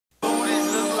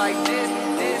like this,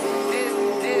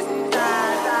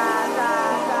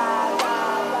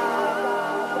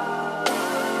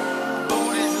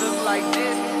 booties look like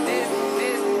this,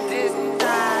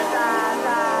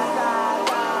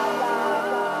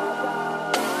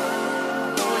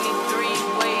 23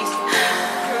 waist,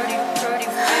 pretty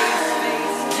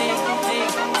face, dick,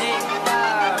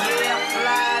 yeah,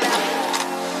 fly out.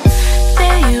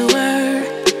 There you were,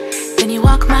 then you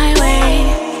walk my way.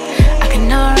 I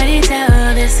can already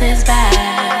tell this is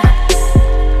bad.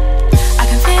 I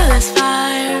can feel this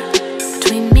fire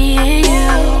between me and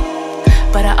you,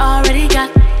 but I already got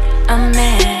a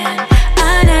man.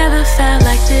 I never felt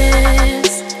like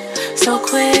this, so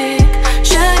quick.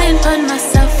 Shouldn't put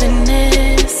myself in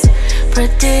this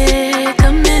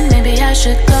predicament. Maybe I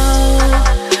should go,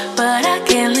 but I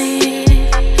can't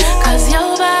leave, 'cause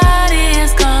your body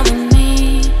is calling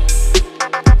me.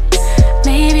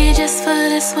 Maybe just for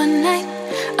this one night,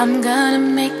 I'm gonna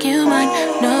make you mine.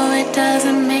 No, it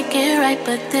doesn't make it right,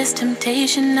 but this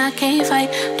temptation I can't fight.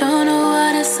 Don't know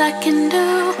what else I can do,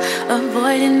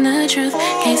 avoiding the truth.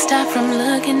 Can't stop from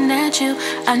looking at you,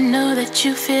 I know that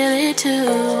you feel it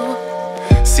too.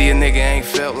 See, a nigga ain't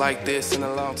felt like this in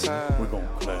a long time. We're gonna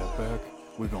clap back.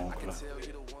 We're gonna clap.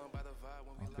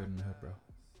 I'm good in the head, bro.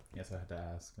 Yes, I had to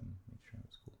ask and make sure it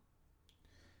was cool.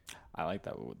 I like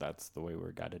that. That's the way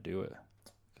we're got to do it.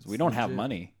 Because we don't have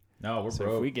money. No, we're So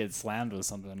broke. if we get slammed with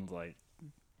something like,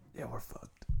 Yeah, we're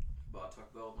fucked. But I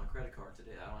talked about my credit card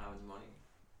today. I don't have any money.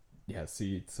 Yeah,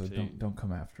 see, so don't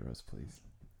come after us, please.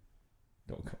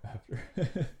 Don't come after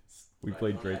us. We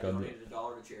played Drake on the. I donated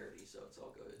 $1 to charity, so it's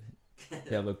all good.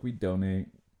 Yeah, look, we donate.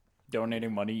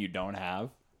 donating money you don't have.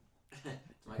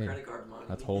 It's my Hey, credit card money.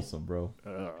 That's wholesome, bro.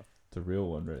 It's a real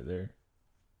one right there.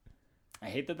 I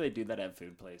hate that they do that at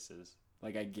food places.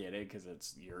 Like, I get it because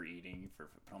it's you're eating for,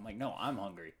 but I'm like, no, I'm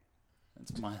hungry.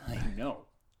 That's my like, no.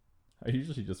 I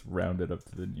usually just round it up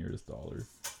to the nearest dollar.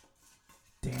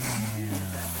 Damn.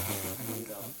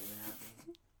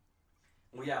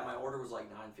 Well, yeah, my order was like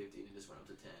 $9.50 and it just went up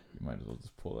to $10. You might as well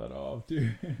just pull that off,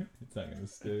 dude. It's not gonna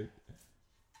stick.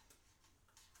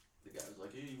 The guy was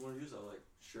like, "Hey, you want to use that?" I'm like,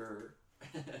 "Sure."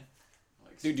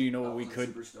 Like, Dude, do you know I what we wasn't could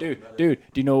super stoked do? about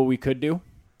it. Do you know what we could do?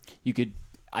 You could,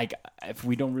 if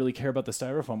we don't really care about the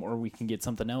styrofoam, or we can get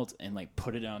something else and like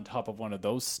put it on top of one of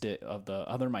those of the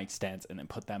other mic stands, and then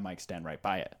put that mic stand right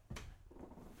by it.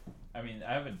 I mean,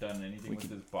 I haven't done anything with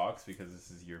this box because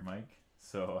this is your mic,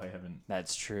 so I haven't.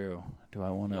 That's true. Do I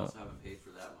want We to? also haven't paid for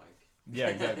that mic. Yeah,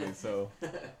 exactly. So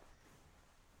it's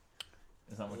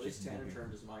not At much you least can Tanner do.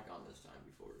 turned his mic on this time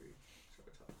before we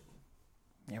started talking.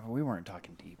 Yeah, but we weren't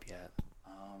talking deep yet.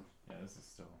 Yeah, this is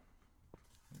still.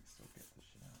 We can still get this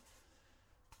shit out.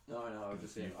 No, I know. I was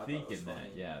just If saying. you're I thought it was thinking that,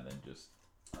 funny yeah, then just.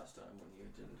 last time when you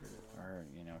didn't turn it on. Or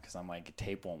because I'm like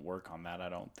tape won't work on that. I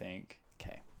don't think.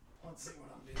 Okay. Let's see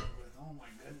what I'm dealing with. Oh my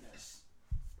goodness.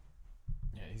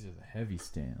 Yeah, these are the heavy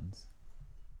stands.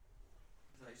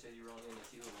 I thought you said you were only in a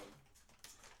few of them.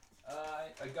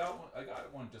 I got one. I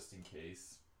got one just in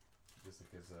case, just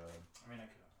because. I mean, I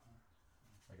could.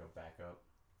 I go back up.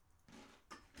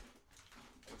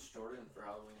 What's Jordan for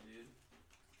Halloween, dude?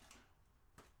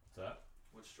 What's that?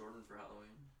 What's Jordan for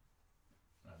Halloween?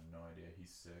 I have no idea. He's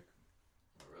sick.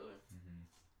 Oh, really? Mm-hmm.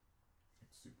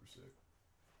 Like super sick.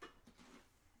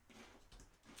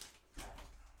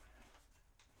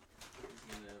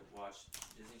 He's gonna watch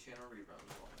Disney Channel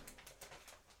reruns all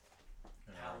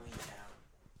night. Halloween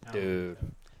Town. Dude.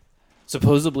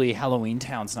 Supposedly, Halloween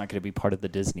Town's not going to be part of the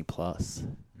Disney Plus.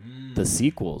 The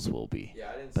sequels will be, Yeah,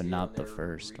 I didn't but see it not when the they were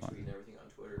first retweeting one. everything on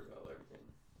Twitter about everything.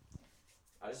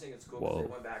 I just think it's cool because Whoa. they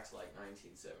went back to like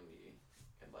 1970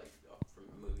 and like from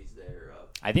movies there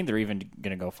up. I think they're even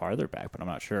going to go farther back, but I'm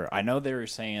not sure. I know they were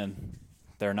saying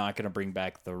they're not going to bring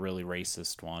back the really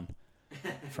racist one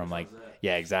from like,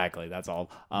 yeah, exactly. That's all.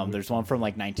 There's one from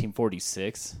like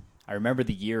 1946. I remember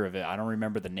the year of it. I don't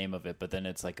remember the name of it, but then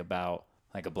it's like about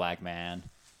like a black man,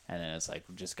 and then it's like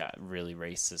just got really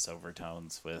racist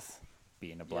overtones with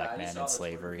being a black man in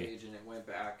slavery. Page and it went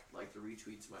back, like the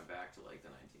retweets went back to like the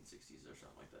 1960s or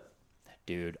something like that.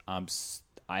 Dude, I'm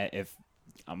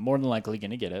more than likely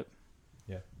gonna get it.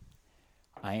 Yeah.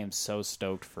 I am so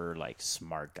stoked for like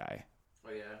Smart Guy.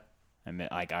 Oh yeah. I mean,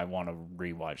 like I want to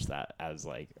rewatch that as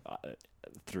like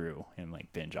through and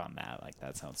like binge on that. Like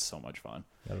that sounds so much fun.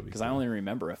 That'll be Because cool. I only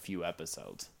remember a few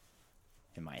episodes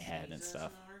in my head and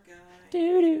stuff. I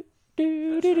Do do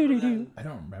do do do do. I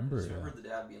don't remember. just remember the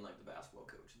dad being like the basketball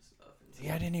coach and stuff. And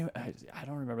Yeah, I didn't even. I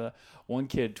don't remember that. One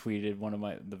kid tweeted, one of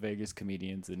the Vegas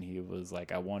comedians, and he was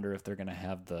like, "I wonder if they're gonna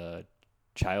have the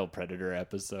child predator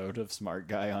episode of Smart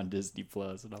Guy on Disney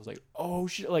Plus, and I was like, oh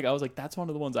shit! Like I was like, that's one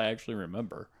of the ones I actually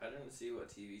remember. I didn't see what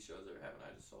TV shows they were having.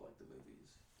 I just saw like the movies.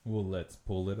 Well, let's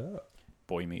pull it up.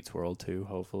 Boy Meets World 2,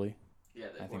 hopefully. Yeah,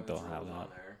 I think they'll have that. on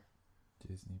there.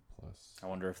 Disney Plus. I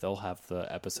wonder if they'll have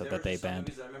the episode There that were they just some banned.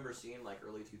 movies I remember seeing like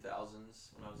early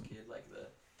 2000s when I was a kid, like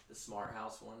the Smart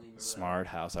House one. You remember Smart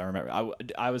House. I remember.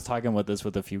 I was talking with this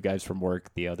with a few guys from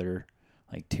work the other,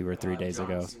 like 2 or 3 days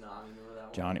ago. Tsunami, remember that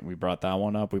one? Johnny, we brought that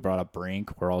one up. We brought up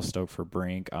Brink. We're all stoked for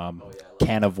Brink. Oh, yeah, I love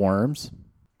Can of Worms.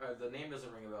 The name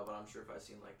doesn't ring a bell, but I'm sure if I've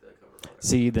seen like the cover.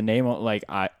 See, the name, like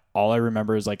all I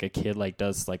remember is like a kid like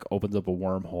does like opens up a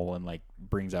wormhole and like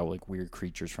brings out like weird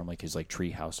creatures from like his like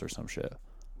tree house or some shit.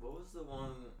 What was the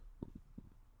one?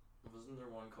 Wasn't there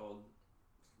one called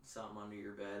Something Under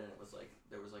Your Bed, and it was like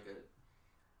there was like a.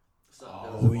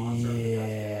 There was a monster under your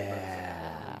bed, but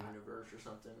it was like a universe or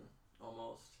something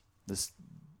almost. This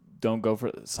don't go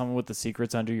for someone with the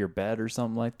secrets under your bed or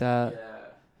something like that.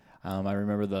 Yeah. I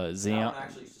remember the That Xenon. one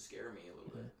actually used to scare me a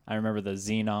little bit. I remember the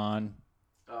Xenon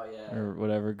Oh yeah. or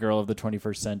whatever, Girl of the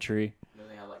 21st Century. And then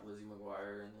they had like Lizzie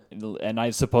McGuire in it. And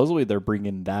I supposedly they're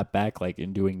bringing that back, like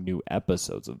in doing new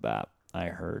episodes of that. I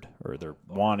heard, or they're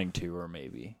wanting to, or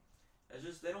maybe. It's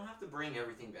just they don't have to bring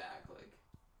everything back. Like,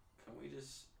 can we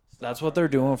just? That's what they're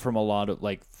doing from a lot of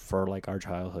like for like our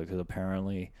childhood, because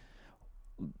apparently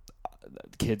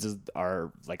kids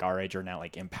are like our age are now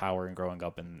like empowered and growing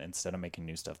up, and instead of making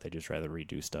new stuff, they just rather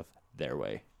redo stuff their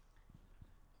way.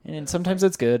 And sometimes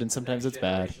it's good, and sometimes it's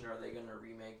bad. Are they gonna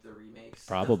remake the remakes?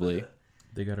 Probably.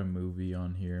 They got a movie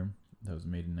on here that was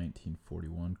made in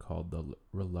 1941 called The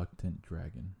Reluctant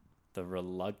Dragon. The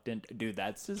Reluctant, dude.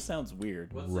 That just sounds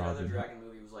weird. What's the other Robin. dragon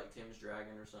movie? It was like Tim's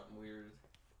Dragon or something weird.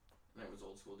 And it was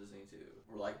old school Disney too.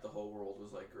 Where like the whole world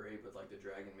was like gray, but like the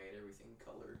dragon made everything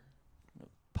color.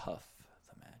 Puff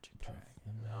the Magic Dragon.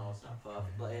 No, it's not Puff.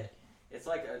 But it's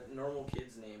like a normal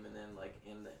kid's name, and then like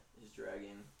in his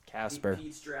dragon. Casper.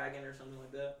 Pete's Dragon or something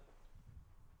like that.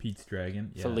 Pete's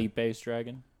Dragon. Yeah. Felipe's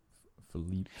Dragon.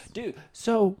 Felipe. Dude,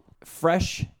 so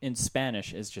fresh in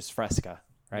Spanish is just fresca,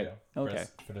 right? Yeah. Okay.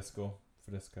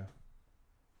 Fresca.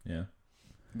 Yeah.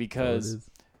 Because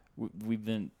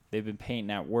they've been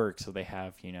painting at work, so they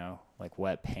have, you know, like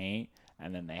wet paint,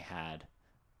 and then they had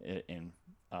it in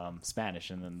Spanish,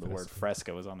 and then the word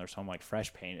fresca was on there, so I'm like,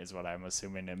 fresh paint is what I'm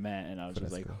assuming it meant, and I was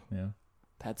just like, yeah.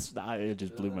 It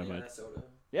just blew my mind. Soda.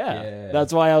 Yeah,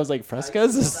 that's why I was like,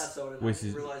 frescas? Which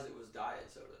is realized it was diet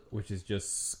soda. Which is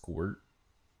just squirt.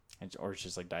 Or it's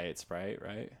just like diet Sprite,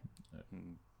 right?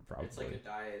 Probably. It's like a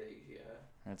diet, yeah.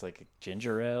 Or it's like a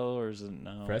ginger ale, or is it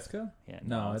no? Fresca? Yeah,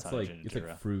 no, it's not a like ginger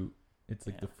ale. fruit. It's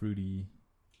like the fruity.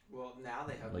 Well, now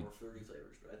they have like, more fruity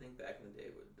flavors, but I think back in the day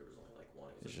there was only like one.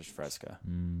 It's just Fresca.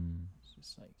 Mm. It's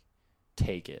just like,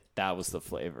 take it. That was the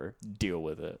flavor. Deal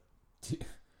with it.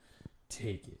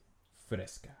 Take it,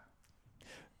 Fresca.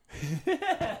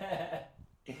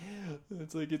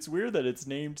 It's like, it's weird that it's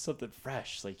named something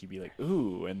fresh. Like, you'd be like,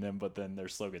 ooh, but then their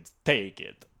slogan's take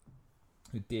it.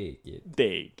 Take it.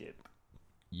 Take it.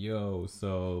 Yo,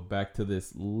 so back to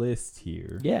this list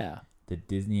here. Yeah. The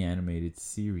Disney animated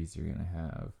series you're gonna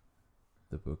have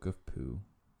The Book of Pooh.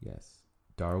 Yes.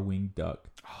 Darkwing Duck.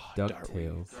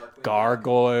 DuckTales.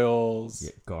 Gargoyles.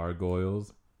 Yeah,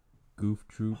 Gargoyles. Goof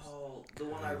Troops. Oh, the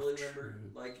one I really remember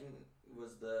liking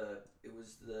was the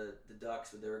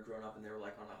Ducks, but they were grown up and they were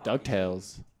like on a hockey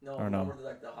DuckTales. team. No, Or I no. remember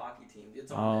like the hockey team.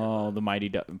 It's on Oh, the Mighty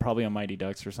Duck. Probably on Mighty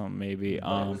Ducks or something, maybe.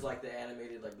 but it was like the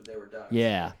animated, like, but they were ducks.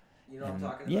 Yeah. You know what I'm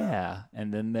talking about? Yeah.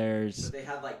 And then there's But they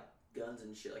had like guns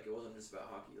and shit. Like it wasn't just about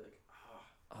hockey.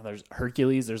 Like, there's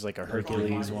Hercules. There's like a They're probably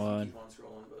Hercules fine if you one. keep on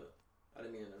scrolling, but I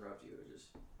didn't mean to interrupt you. It just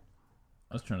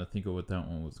I was trying to think of what that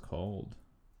one was called.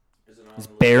 is it on It's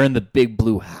the Bear list? in the Big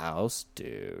Blue House,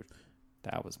 dude.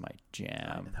 That was my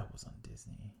jam. That was on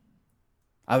Disney.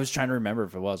 I was trying to remember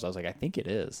if it was. I was like, I think it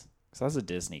is. Because I was a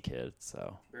Disney kid,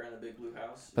 so. Bear in the Big Blue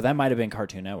House. But that might have been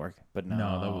Cartoon Network. But no,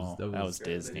 that was Bear in the Big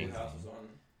Disney. Blue House was on.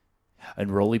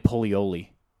 And Roly Poly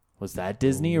Oly. Was that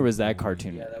Disney or was that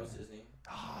Cartoon Yeah, Network? that was Disney.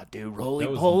 Ah, dude, Roly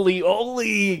That was- Poly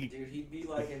Oly. Dude, he'd be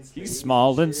like in space. He's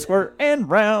small and shit, squirt and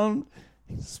round.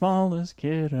 Smallest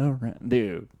kid around.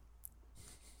 Dude.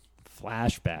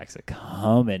 Flashbacks are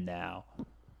coming now.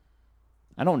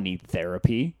 I don't need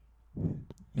therapy.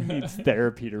 He needs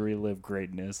therapy to relive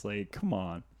greatness. Like, come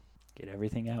on. Get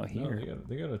everything out No, here.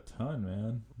 they got a ton,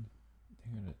 man.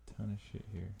 They got a ton of shit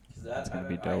here. That's gonna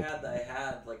be I dope.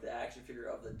 had like the action figure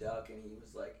of the duck, and he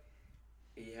was like,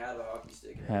 he had a hockey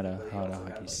stick. And Had a everything, but he also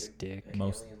hockey had, like, stick. an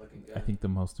Most- alien-looking gun. I think the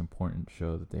most important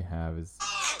show that they have is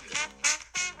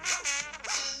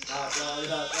Hot dog,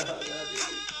 hot dog, hot dog, dude.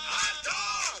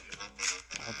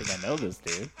 Oh, don't think I know this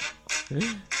dude.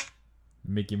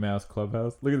 Mickey Mouse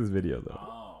Clubhouse. Look at this video though.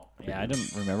 Oh, yeah, I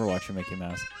didn't remember watching Mickey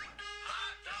Mouse.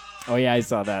 Oh yeah, I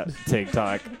saw that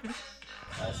TikTok.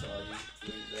 I saw you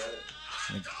tweet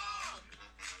that.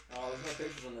 Oh, there's no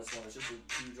pictures on this one. It's just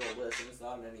a huge old list, and it's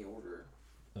not in any order.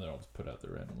 And then I'll just put out the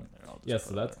random one. I'll just Yeah, put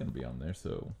so it that's there. gonna be on there,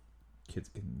 so kids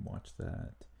can watch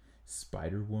that.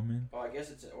 Spider Woman. Oh, I guess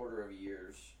it's in order of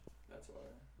years. That's why.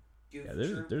 Yeah,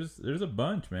 there's a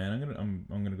bunch, man. I'm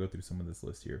gonna go through some of this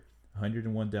list here.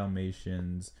 101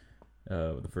 Dalmatians,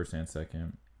 the first and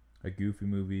second. A Goofy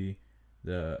Movie,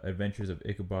 The Adventures of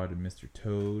Ichabod and Mr.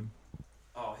 Toad.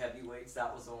 Oh, Heavyweights.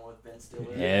 That was the one with Ben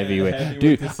Stiller. Heavyweight.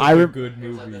 Dude, is such I a rem- good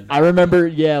movie. I remember,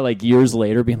 yeah, like years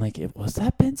later being like, was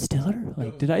that Ben Stiller?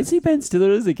 Like, did I see Ben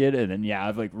Stiller as a kid? And then, yeah,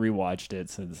 I've like rewatched it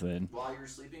since then. While You Were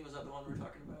Sleeping, was that the one we were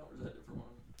talking about, or was that a different one?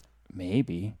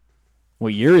 Maybe.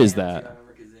 What year is Kazam, that? too, I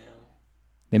remember Kazam.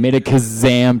 They made a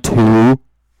Kazam 2.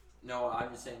 No,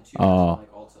 I'm just saying two. Oh.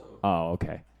 Like also. Oh,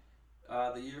 okay.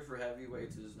 The year for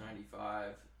Heavyweights is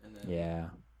 95, and then Yeah.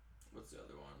 what's the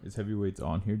other one? Is Heavyweights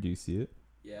on here? Do you see it?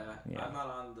 Yeah, Yeah. I'm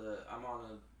on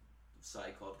a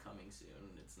site called Coming Soon.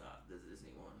 It's not the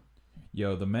Disney one.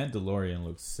 Yo, The Mandalorian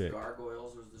looks sick.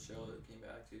 Gargoyles was the show that came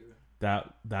back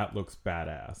to. That looks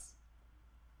badass.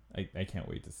 I can't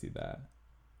wait to see that.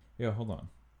 Yeah, hold on.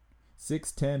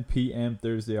 6:10 p.m.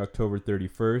 Thursday, October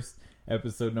 31st.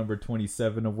 Episode number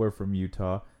 27 of We're From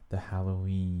Utah. The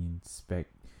Halloween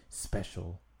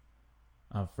special.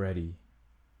 I'm Freddy.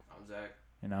 I'm Zach.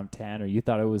 And I'm Tanner. You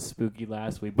thought it was spooky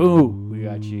last week. Boo! We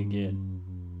got you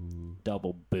again.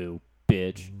 Double boo,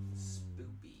 bitch.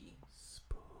 Spoopy.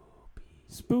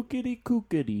 Spookity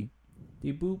kookity.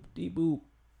 Dee boop, dee boop.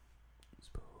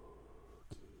 Spooky.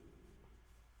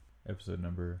 Episode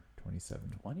number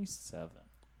 27. 27.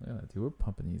 Look at that, dude. We're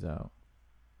pumping these out.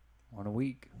 One a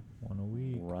week. One a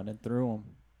week. Running through them.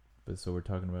 But so we're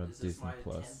talking about Is this Disney my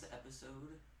Plus. 10th episode?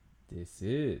 This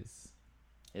is.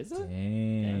 Is it? I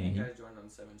Dang. think I joined on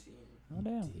 17. Oh,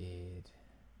 damn. Did.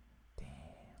 Damn.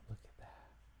 Look at that.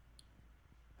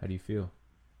 How do you feel?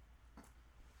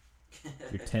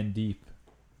 You're 10 deep.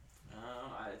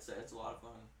 I'd say it's a lot of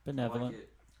fun. Benevolent. I like it.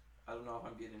 I don't know if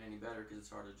I'm getting any better because it's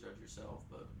hard to judge yourself,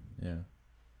 but Yeah.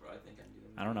 I think I'm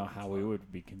doing. I don't know it's how we fun.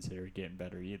 would be considered getting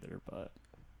better either, but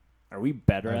are we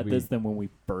better Are at we- this than when we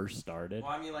first started?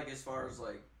 Well, I mean, like as far as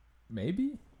like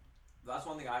Maybe. that's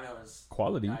one thing I noticed.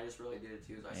 Quality. And I just really did it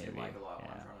too. Is I say Maybe, like a lot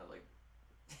when I'm yeah. trying to like.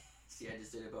 See, I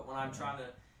just did it, but when I'm trying to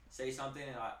say something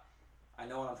and I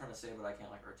know what I'm trying to say, but I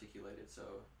can't like articulate it, so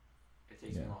it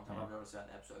takes me a Yeah. long time. I've noticed that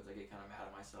in episodes, I get kind of mad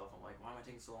at myself. I'm like, why am I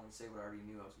taking so long to say what I already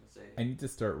knew I was gonna say? I need to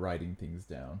start writing things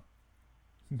down.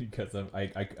 Because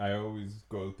I always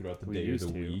go throughout the We day or used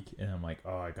the to. week, and I'm like,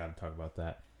 oh, I gotta talk about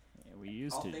that. Yeah, we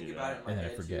used I'll to think do about that. it in my And then I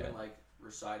head forget. too, and like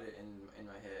recite it in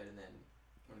my head, and then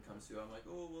when it comes to it, I'm like,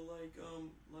 oh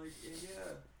well,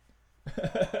 yeah.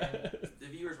 The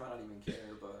viewers might not even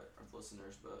care, but or the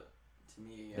listeners, but to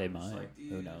me, They I'm just might. like,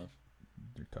 dude, Who knows?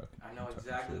 You're talking. I know you're talking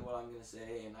exactly shit. what I'm gonna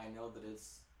say, and I know that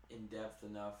it's in depth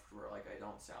enough where like I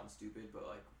don't sound stupid, but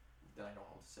like then I don't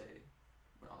know what to say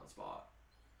when on the spot.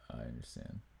 I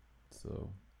understand. So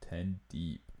 10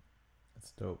 deep.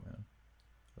 That's dope, man.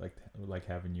 I like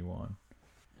having you on.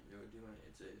 Enjoy doing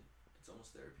it. It's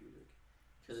almost therapeutic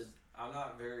because I'm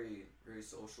not very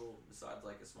social besides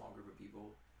like a small group of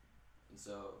people, and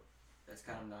so that's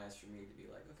kind of nice for me to be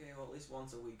like, okay, well at least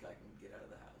once a week I can get out of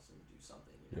the house and do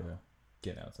something, you know. Yeah.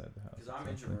 Get outside the house. Because I'm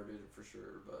exactly. introverted for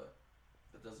sure, but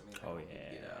that doesn't mean I Oh don't need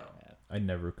to get out. yeah. I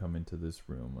never come into this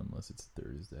room unless it's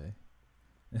Thursday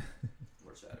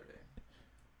Or Saturday.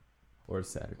 or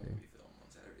Saturday. When we film on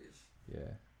Saturdays.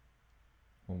 Yeah.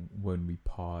 When we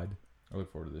pod. I look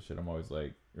forward to this shit. I'm always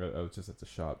like, I was just at the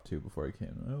shop too before I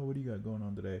came. Oh, what do you got going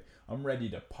on today? I'm ready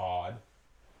to pod.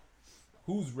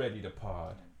 Who's ready to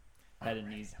pod? Had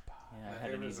an easy, My I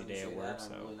had an favorite is easy when you day say at that, work, and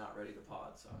so I'm really not ready to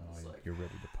pod, so I'm Oh, just like, you're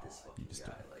ready to pod. this You fucking just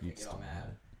guy, don't, like, you I just get all don't know mad.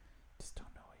 it. Just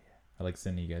don't know it yet. I like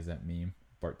sending you guys that meme,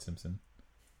 Bart Simpson.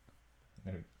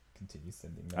 I'm gonna continue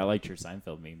sending that. I liked your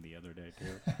Seinfeld meme the other day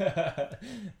too.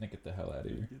 Now get the hell out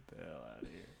of here. Get the hell out of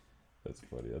here. That's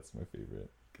funny. That's my favorite.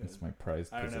 Good. That's my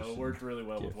prized I don't possession. know. It worked really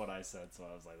well with gift. what I said, so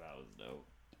I was like, that was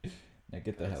dope. Now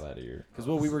get the hell out of here. Because I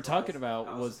what was we were talking surprised-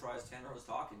 about I was surprised Tanner was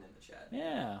talking in the chat.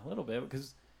 yeah, a little bit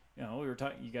because we were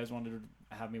talking. You guys wanted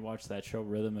to have me watch that show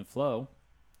Rhythm and Flow,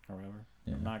 or whatever.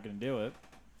 Yeah. I'm not gonna do it.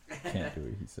 Can't do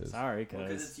it, he says. Sorry, Because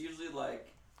because it's usually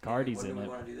like, Cardi's hey, in when it.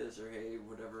 do we want to do this, or hey,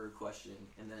 whatever question,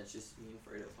 and then it's just me and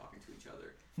Fredo talking to each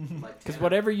other. Like, because Tanner-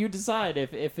 whatever you decide,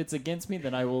 if it's against me,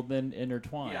 then I will then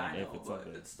intertwine. Yeah, I know, if it's but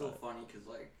something, it's still but funny because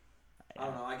like I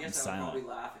don't know. I guess I would silent. probably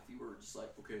laugh if you were just like,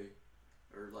 okay,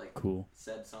 or like Cool.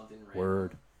 said something random.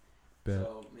 Word. Bet.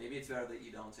 So maybe it's better that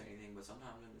you don't say anything, but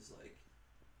sometimes I'm just like,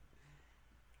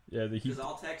 Yeah, because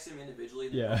I'll text him individually,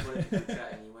 and Yeah. then I'll put it in the group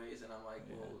chat anyways, and I'm like,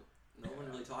 well, no one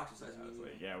really talks besides me.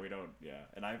 We don't. Yeah,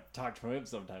 and I talk to him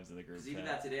sometimes in the group Because even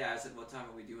that today, I said, what time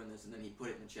are we doing this? And then he put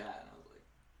it in the chat, and I was like,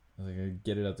 I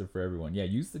get it out there for everyone. Yeah,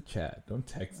 use the chat. Don't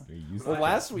text me. Use Well, the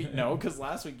last chat. week, no, because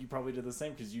last week you probably did the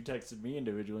same because you texted me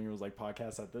individually and you was like,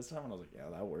 podcast at this time. And I was like, yeah,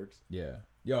 that works. Yeah.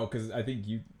 Yo, because I think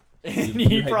you. And you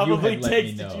he had probably let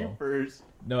me texted you know. first.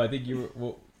 No, I think you were.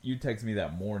 Well, you texted me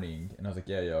that morning, and I was like,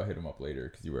 yeah, I'll hit him up later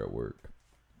because you were at work.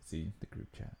 See the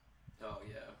group chat. oh,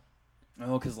 yeah.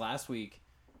 Oh, because last week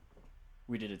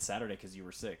we did it Saturday because you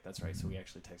were sick. That's right. So we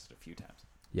actually texted a few times.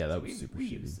 Yeah, that So was super we've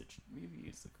shitty.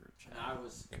 used the group chat. And I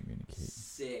was Communicate.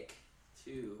 sick,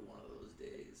 too, one of those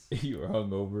days. You were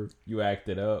hungover. You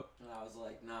acted up. And I was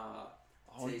like, nah,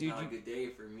 Oh, today's dude, not a good day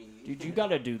for me. Dude, you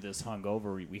gotta do this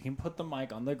hungover. We can put the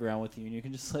mic on the ground with you, and you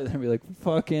can just lay there and be like,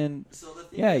 "Fucking So the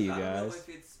thing yeah, is, you I don't know guys." if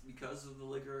it's because of the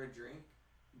liquor I drink,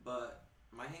 but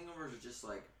my hangovers are just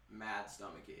like mad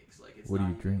stomach aches. Like it's What do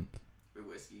not you drink? even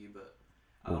whiskey, but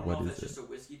I Well, don't what know if is it's it? just a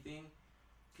whiskey thing.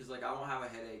 Because like I won't have a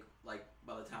headache like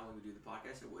by the time we would do the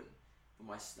podcast, I wouldn't. But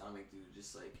my stomach, dude,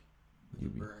 just like the You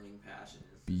be burning passion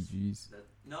is. Bee Gees. That,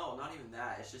 no, not even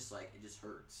that. It's just like it just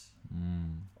hurts.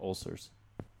 ulcers.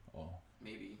 Oh.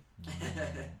 Maybe.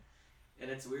 And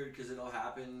it's weird because it'll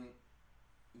happen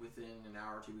within an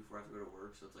hour or two before I have to go to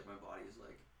work. So it's like my body's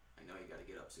like, I know you got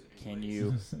to get up soon. Can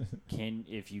anyways. you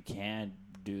if you can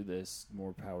do this,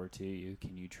 more power to you.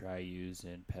 Can you try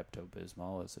using Pepto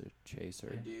Bismol as a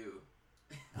chaser? I do.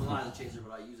 Well, not as a chaser,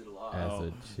 but I use it a lot. As Oh.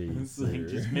 a It's like, chaser.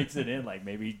 just mix it in, like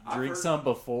maybe I've drink heard- some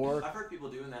before. I've heard people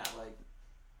doing that. Like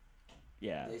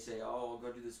Yeah. they say, "Oh, we'll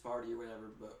go do this party or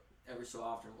whatever," but every so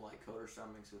often we'll like coat our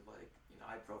stomachs with like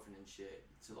ibuprofen and shit.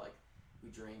 So like we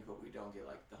drink, but we don't get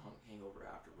like the hangover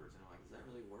afterwards. And I'm like, does that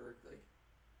really work? Like,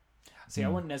 See, I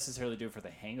wouldn't necessarily do it for the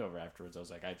hangover afterwards. I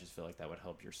was like, I just feel like that would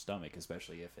help your stomach,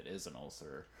 especially if it is an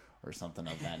ulcer or something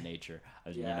of that nature.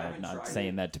 Yeah, I haven't not tried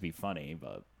saying it. that to be funny,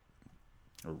 but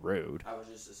or rude. I was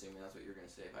just assuming that's what you're gonna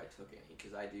say if I took any,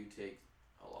 because I do take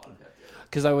a lot of Pepto.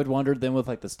 Because I would wonder then with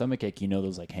like the stomach ache,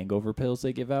 those like hangover pills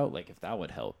they give out, like if that would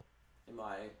help. Am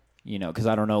I? Because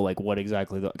I don't know like what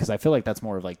exactly. Because I feel like that's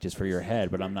more of like just for your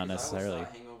head, but I'm not Because necessarily. I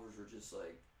always thought hangovers were just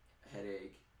like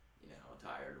headache,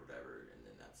 tired or whatever, and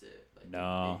then that's it. Like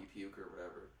No. maybe puke or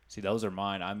whatever. See, those are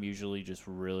mine. I'm usually just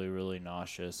really, really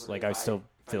nauseous. But Like if I still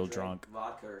if feel drank drunk.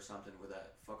 Vodka or something, would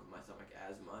that fuck with my stomach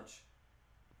as much?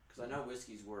 Because I know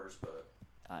whiskey's worse, but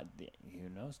Who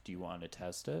knows? Do you want to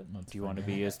test it? That's Do you want to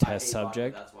fine. be his I test hate vodka,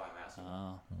 subject? that's why I'm asking.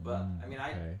 Oh, But I mean,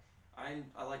 okay.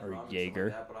 I like Or rum and Jaeger.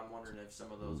 stuff like that, but I'm wondering if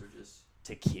some of those are just.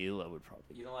 tequila would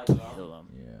probably You don't like kill rum?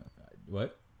 him. Yeah.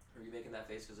 What? Are you making that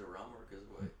face because of rum or because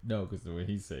of what? No, because the way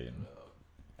he's saying.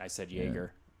 I said Yeah.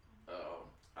 Jaeger. Oh,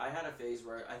 I had a phase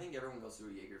where I think everyone goes through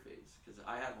a Jaeger phase because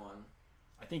I had one.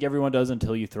 I think everyone does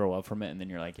until you throw up from it, and then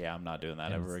you're like, yeah, I'm not doing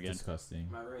that And ever it's again.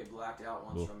 Disgusting. My roommate blacked out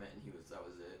once Oof. from it, and that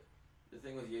was it. The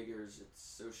thing with Jaeger is it's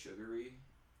so sugary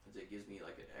that it gives me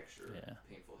like an extra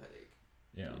painful headache.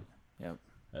 Yeah. Yep.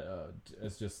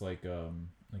 It's just like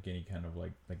any kind of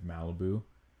like Malibu.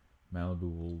 Malibu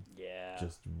will Yeah.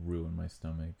 just ruin my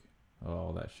stomach.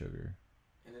 All that sugar.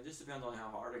 And it just depends on how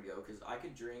hard I go, because I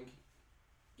could drink,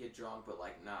 get drunk, but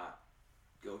like not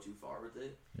go too far with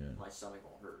it. Yeah. My stomach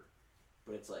won't hurt.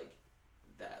 But it's like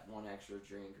that one extra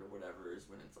drink or whatever is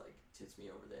when it's like tits me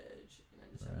over the edge, and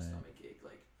I just have a Right. stomach ache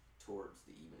like towards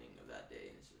the evening of that day,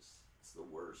 and it's the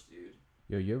worst, dude.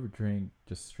 Yo, you ever drink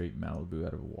just straight Malibu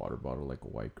out of a water bottle like a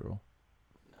white girl?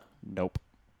 No. Nope.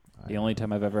 The I- only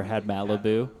time I've ever had Like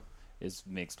Malibu is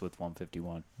mixed with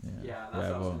 151. Yeah, that's Yeah, what I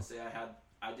was well, gonna say.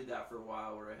 I did that for a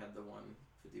while where I had the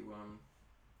 151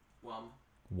 Wum.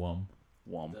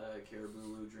 the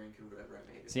Caribou drink or whatever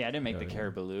I made. See, I didn't make the Yeah.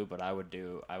 Caribou, but I would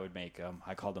make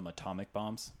I called them atomic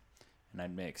bombs, and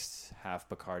I'd mix half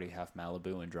Bacardi, half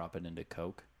Malibu, and drop it into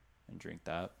Coke, and drink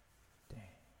that. Dang.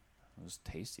 It was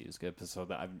tasty. It was good. So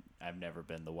that I've never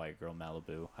been the white girl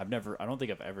Malibu. I don't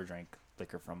think I've ever drank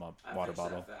liquor from a I water finished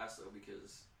bottle. that fast though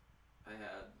because I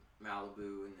had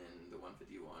Malibu and then the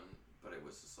 151, but it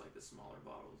was just like the smaller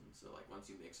bottles, and so like once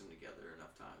you mix them together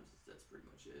enough times, that's pretty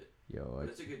much it. Yo, But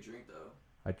it's a good drink though.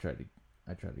 I tried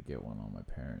to get one on my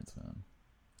parents, man.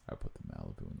 I put the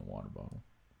Malibu in the water bottle.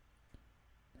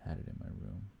 Had it in my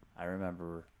room. I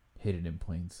remember Hid it in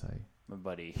plain sight. my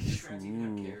buddy. Your parents even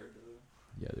have Ooh. cared though.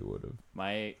 Yeah, they would have.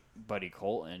 My buddy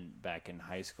Colton back in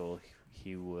high school,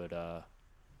 he would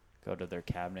go to their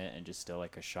cabinet and just steal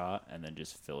like a shot and then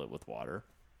just fill it with water.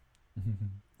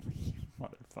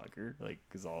 fucker. Like,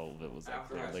 because all of it was like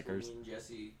After clear high school, liquors. me and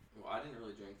Jesse, well, I didn't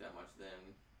really drink that much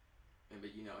then.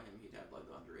 But you know him, he'd have like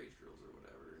the underage girls or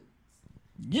whatever.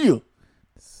 Yeah.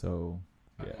 So,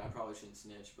 I mean, yeah. I probably shouldn't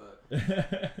snitch, but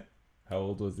How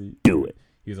old was he? Do it.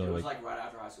 He was it only was like like right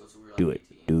after high school, so we were like Do it.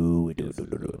 18. Do it. Yes, he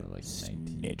was only like 19,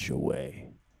 Snitch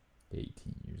away. 18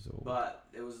 years old. But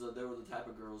they were the type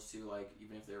of girls too, like,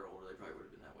 even if they were older, they probably would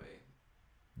have been that way.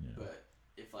 Yeah. But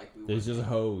if like we There's were just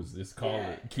hoes. Just call Yeah,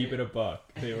 it. Keep it a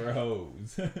buck. They were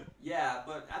hoes. Yeah,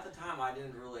 but at the time I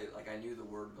didn't really like. I knew the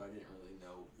word, but I didn't really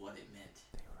know what it meant.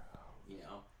 They were hoes. You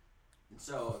know. And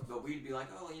so, but we'd be like,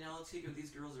 oh, you know, let's kick it with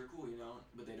these girls. They're cool, you know.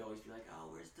 But they'd always be like, oh,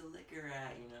 where's the liquor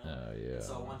at, you know. Oh yeah. And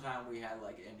so one time we had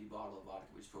like an empty bottle of vodka.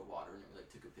 We just put water in it. We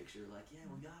like took a picture, like, yeah,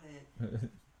 we got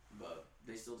it. But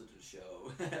they still did the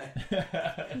show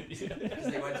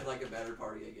because they went to like a better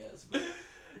party, I guess. But,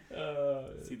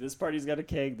 See, this party's got a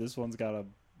keg. This one's got a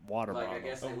water like, bottle. I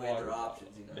guess they A weighed water their bottle.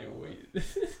 options, you know. They wait.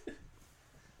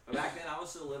 But back then, I was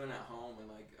still living at home, and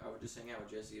like I would just hang out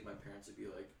with Jesse, and my parents would be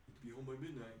like, "Be home by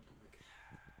midnight." I'm like,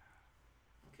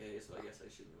 okay, so I guess I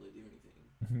shouldn't really do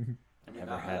anything. I mean,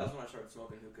 that was when I started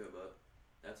smoking hookah, but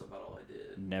that's about all I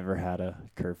did. Never had a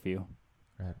curfew.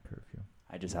 I had curfew.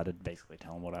 I just had to basically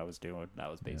tell them what I was doing. That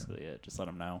was basically it. Just let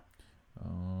them know. Oh.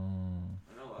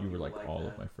 I know a lot of You were people like all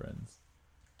that. of my friends.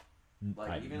 Like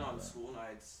I even know on that. school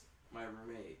nights, my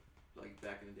roommate, like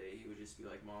back in the day, he would just be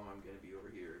like, "Mom, I'm gonna be over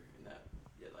here," and that,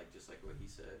 yeah, like just like what he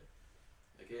said.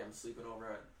 Like, hey, I'm sleeping over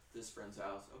at this friend's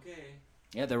house. Okay.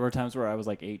 Yeah, there were times where I was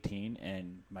like 18,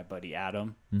 and my buddy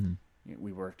Adam, Mhm.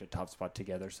 we worked at Top Spot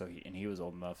together. So he was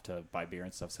old enough to buy beer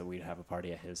and stuff. So we'd have a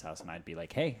party at his house, and I'd be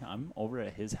like, "Hey, I'm over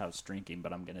at his house drinking,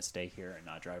 but I'm gonna stay here and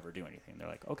not drive or do anything." They're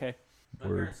like, "Okay." My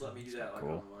Word. parents let me do that like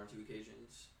Cool. on one or two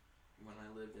occasions when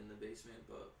I lived in the basement,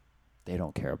 but They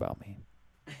don't care about me.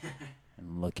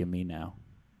 And look at me now.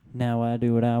 Now I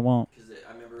do what I want. because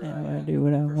I remember Now I had, do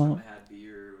what I first want. time I had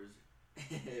beer,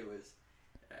 it was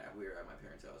we were at my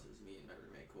parents' house. It was me and my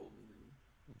roommate Colton.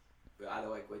 But I had to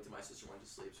like wait till my sister went to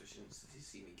sleep so she didn't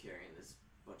see me carrying this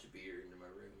bunch of beer into my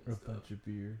room A and stuff. bunch of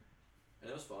beer. And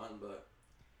it was fun, but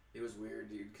it was weird,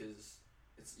 dude, because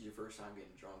it's your first time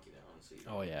getting drunk, you know, and so you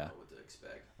don't Oh, really yeah. know what to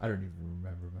expect. I don't even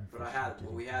remember my first But I had time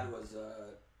what we getting had drunk. was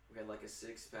we had like a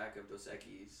 6-pack of Dos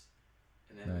Equis,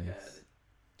 and then we had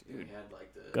Dude,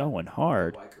 like the going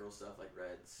hard. white girl stuff like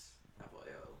Reds, Apple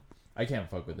Ale. I can't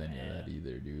fuck with any of Yeah. that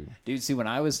either, dude. Dude, see, when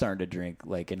I was starting to drink,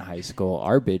 like in high school,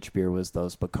 our bitch beer was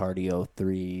those Bacardi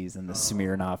 03s and the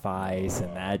Smirnoff Ice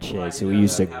and that Well, I shit. So did we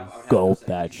used to I would have gulp Dos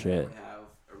that Equis, and I shit. would have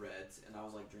a Reds, and I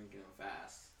was like drinking them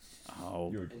fast.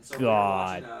 Oh, You were And so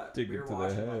God. we were watching, Take we it were to the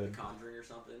watching like, head. The Conjuring or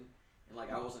something, and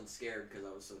like I wasn't scared because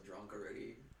I was so drunk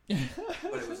already.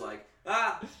 But it was like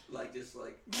like just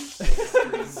like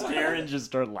Aaron just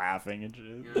started laughing and shit.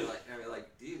 You know,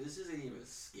 like, dude, this isn't even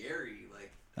scary.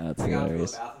 Like, That's I got to the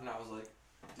hilarious. bathroom and I was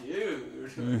like,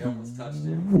 dude, like, I almost touched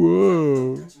him.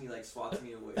 Whoa. Touch me, like, swats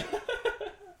me away.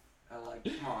 I'm like,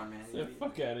 come on, man. Get the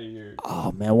fuck out of here.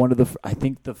 Oh man, I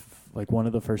think one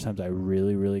of the first times I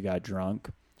really, really got drunk,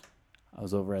 I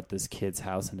was over at this kid's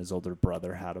house and his older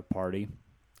brother had a party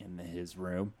in his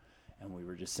room, and we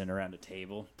were just sitting around a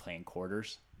table playing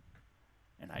quarters,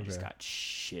 and I just Okay. got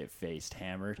shit-faced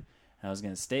hammered. And I was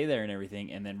gonna stay there and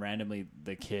everything, and then randomly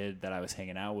the kid that I was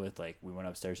hanging out with, like, we went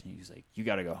upstairs and he was like, "You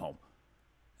gotta go home,"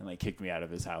 and like kicked me out of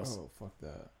his house. Oh, fuck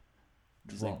that.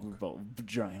 Just like we're both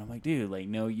drunk, and I'm like, dude, like,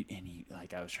 no, you. And he,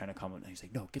 like, I was trying to calm him, and he's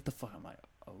like, no, get the fuck. I'm like,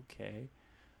 okay.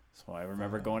 So I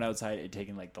remember going outside and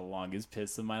taking like the longest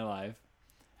piss of my life,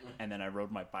 and then I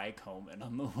rode my bike home, and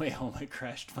on the way home I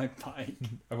crashed my bike.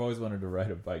 I've always wanted to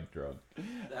ride a bike drunk.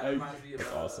 That reminds me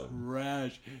of, Awesome.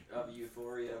 Rash. of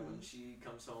Euphoria when she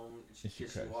comes home and And she she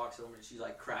crashes. walks home and she,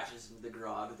 like, crashes into the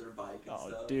garage with her bike and Oh,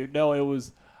 stuff. dude, no, it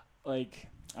was like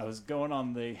I was going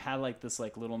on. They had like this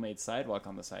like little made sidewalk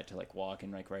on the side to like walk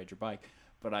and like ride your bike,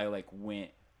 but I like went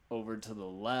over to the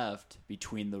left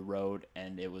between the road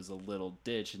and it was a little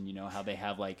ditch, and you know how they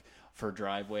have like for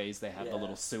driveways they have the little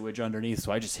Yes. sewage underneath,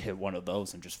 so I just hit one of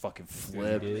those and just fucking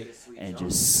flipped Make a sweet and jump.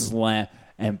 just slam.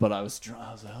 And but I was drunk.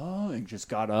 I was like, oh, and just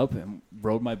got up and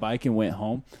rode my bike and went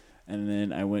home. And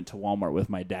then I went to Walmart with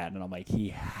my dad, and I'm like, he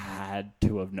had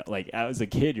to have like, as a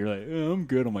kid, you're like, oh, I'm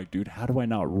good. I'm like, dude, how do I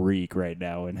not reek right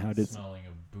now? And how did? Smelling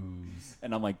of booze.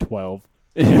 And I'm like 12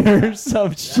 or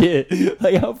some shit.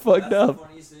 Like, how fucked That's up. the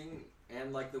funniest thing,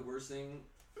 and like the worst thing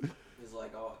is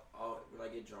like I'll when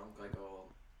I get drunk, like I'll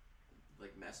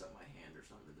like mess up my hand or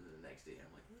something, and then the next day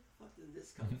I'm like, where the fuck did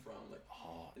this come from? Like,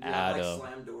 and they have, like, Adam.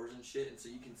 slam doors and shit, and so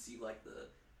you can see like the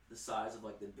size of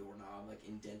like the doorknob like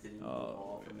indented into the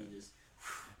wall from me just.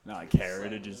 Not care.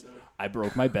 It just, I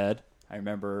broke my bed. I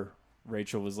remember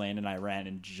Rachel was laying, and I ran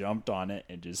and jumped on it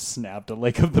and just snapped a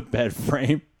leg of the bed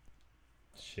frame.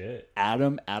 Shit.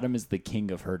 Adam is the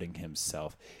king of hurting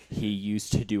himself. He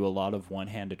used to do a lot of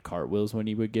one-handed cartwheels when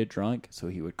he would get drunk. So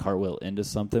he would cartwheel into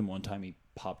something. One time he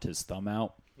popped his thumb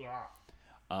out.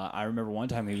 I remember one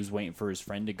time he was waiting for his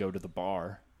friend to go to the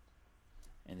bar.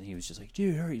 And he was just like,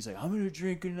 dude, hurry. He's like, I'm going to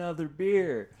drink another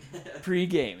beer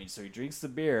pre-game. And so he drinks the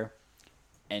beer.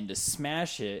 And to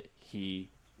smash it,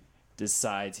 he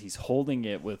decides he's holding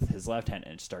it with his left hand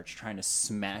and starts trying to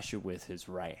smash it with his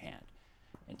right hand.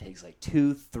 And takes like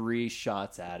 2-3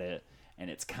 shots at it. And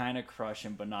it's kind of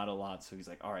crushing, but not a lot. So he's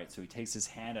like, all right. So he takes his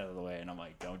hand out of the way. And I'm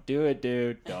like, don't do it,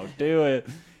 dude. Don't do it.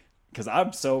 Because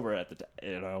I'm sober at the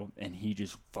time, and he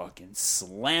just fucking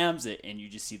slams it, and you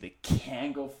just see the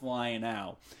can go flying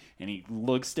out. And he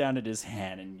looks down at his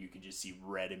hand, and you can just see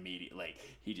red immediately. Like,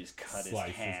 he just cut his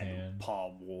hand,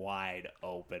 palm wide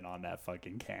open on that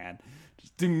fucking can.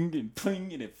 Just ding and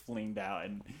pling, and it flinged out.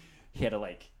 And he had to,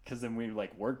 like, because then we,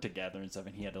 like, worked together and stuff,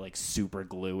 and he had to, like, super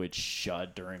glue it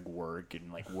shut during work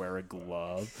and, like, wear a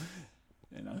glove.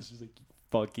 And I was just like, you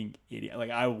fucking idiot. Like,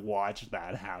 I watched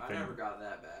that happen. I never got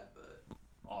that bad, but...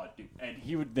 Oh, dude. And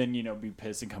he would then, be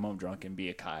pissed and come home drunk and be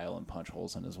a Kyle and punch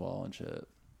holes in his wall and shit.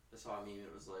 That's how I mean.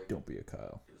 It was like... Don't be a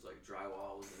Kyle. It was like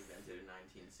drywall was invented in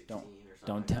 1916 or something.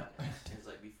 Don't like that. It was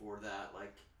like before that,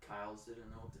 like, Kyles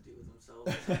didn't know what to do with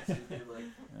themselves. Stupid, like...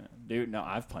 Dude, no,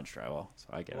 I've punched drywall, so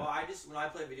I get it. Well, when I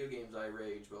play video games, I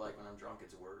rage, but like when I'm drunk,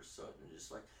 it's worse. So I'm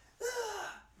just like...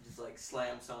 just like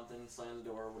slam something, slam the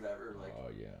door, whatever. Like...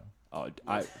 Oh, yeah. Oh,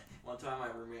 One time my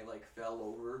roommate like fell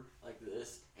over like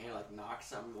this and like knocked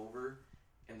something over,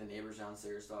 and the neighbors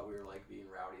downstairs thought we were like being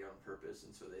rowdy on purpose,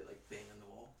 and so they like bang on the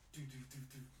wall.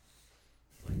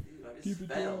 Like, dude, I just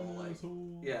fell. Like,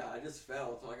 yeah, I just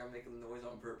fell. It's like I'm making noise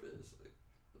on purpose. Like,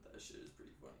 but that shit is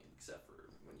pretty funny, except for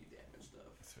when you damage stuff.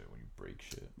 That's right, when you break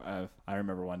shit. I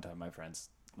remember one time my friends,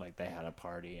 like, they had a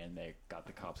party and they got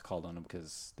the cops called on them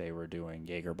because they were doing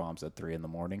Jaeger bombs at 3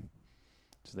 a.m.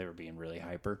 So they were being really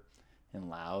hyper and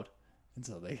loud, and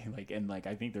so they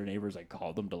I think their neighbors like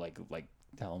called them to like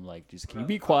tell them like, just can you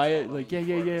be quiet, like yeah,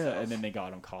 and then they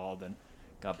got them called and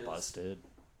got busted.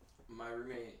 My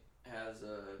roommate has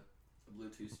a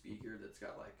Bluetooth speaker that's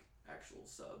got like actual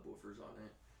subwoofers on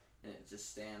it, and it just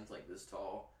stands like this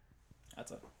tall.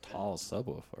 That's a tall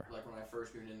subwoofer. Like when I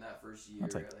first moved in that first year,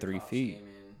 That's like the 3 cops feet. Came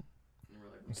in and we're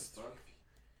like, what the fuck?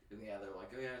 And yeah, they're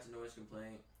like, oh yeah, it's a noise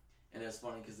complaint. And it's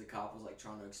funny because the cop was like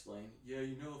trying to explain, yeah, if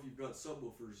you've got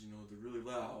subwoofers, they're really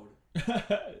loud.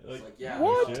 Like, yeah,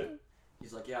 what?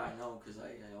 He's like, yeah, I know, because I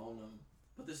own them.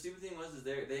 But the stupid thing was,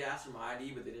 they asked for my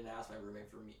ID, but they didn't ask my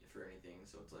roommate for anything.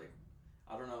 So it's like,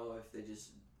 I don't know if they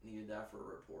just needed that for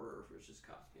a report or if it was just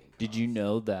cops being cops. Did you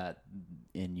know that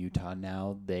in Utah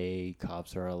now,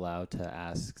 cops are allowed to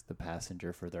ask the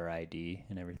passenger for their ID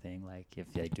and everything? Like,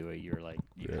 if they do it, you're like,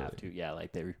 you have to. Yeah,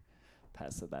 like they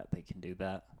pass that they can do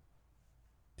that.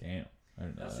 Damn, I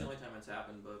don't know. That's the only time it's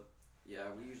happened, but yeah,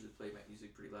 we usually play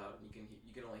music pretty loud, and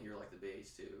you can only hear like the bass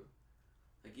too.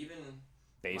 Like even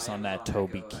bass my on that Amazon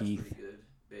Toby Echo has Keith. pretty good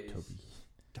bass.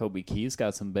 Toby Keith's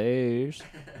got some bass.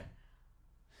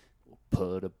 We'll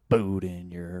put a boot in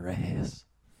your ass.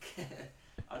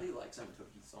 I do like some of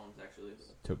Toby Keith's songs actually.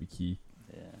 But... Toby Keith.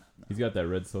 Yeah. No. He's got that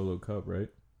red solo cup, right?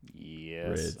 Yes.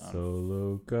 Red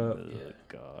solo cup. Good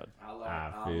God.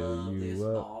 I fill love you this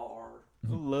up. bar.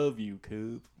 I love you,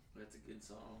 Coop. That's a good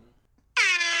song.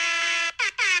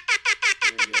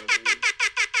 There you go, dude.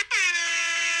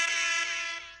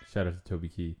 Shout out to Toby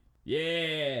Keith.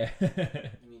 Yeah.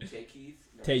 You mean Tay Keith?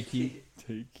 No, Tay Keith.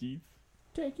 Take Keith.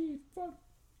 Tay Keith. Fuck.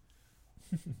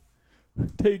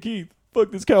 Take Keith.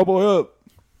 Fuck this cowboy up.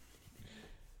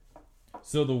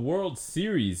 So the World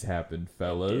Series happened,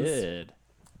 fellas. It did.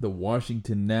 The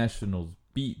Washington Nationals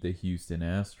beat the Houston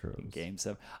Astros. Game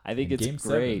 7. I think In it's Game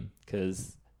great 7.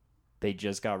 because they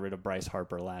just got rid of Bryce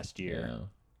Harper last year.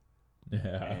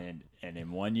 Yeah. And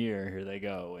in 1 year, here they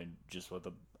go and just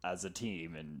as a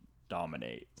team and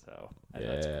dominate. So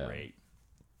that's great.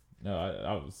 No,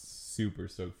 I was super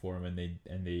stoked for them,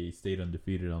 and they stayed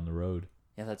undefeated on the road.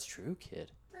 Yeah, that's true,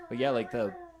 kid. But yeah, like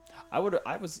I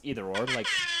was either or, like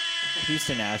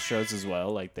Houston Astros as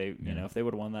well. Like they, if they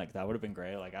would have won that would have been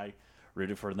great. Like I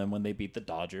rooted for them when they beat the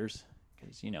Dodgers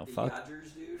because fuck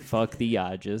Dodgers, dude. fuck the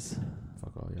Dodgers.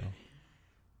 Fuck all y'all.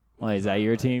 Why is that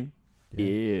your team? Yeah.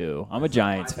 Ew, I'm a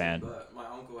Giants fan. But my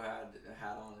uncle had a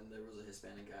hat on, and there was a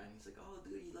Hispanic guy, and he's like, "Oh,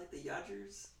 dude, you like the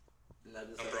Dodgers?" And that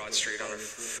just Broad Street on it.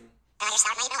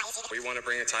 thing. We want to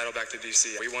bring a title back to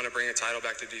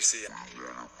DC.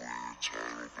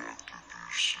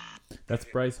 That's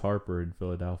Bryce Harper in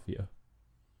Philadelphia.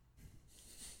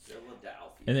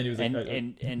 Philadelphia. And then he was like,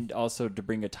 and also to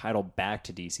bring a title back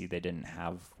to DC, they didn't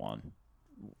have one.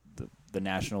 The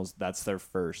Nationals, that's their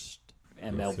first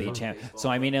MLB champ. So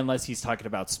I mean, unless he's talking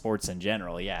about sports in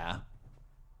general, yeah.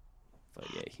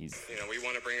 But yeah, he's. We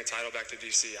want to bring a title back to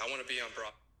DC. I want to be on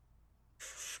Broad.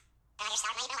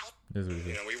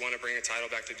 We want to bring a title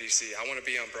back to DC. I want to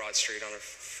be on Broad Street on a.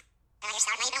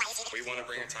 We want to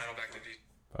bring a title back to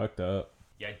DC. Fucked up.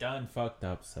 Yeah, done fucked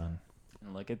up, son.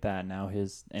 And look at that. Now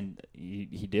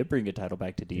he did bring a title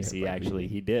back to DC. Yeah, actually,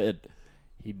 he did.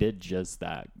 He did just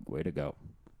that. Way to go.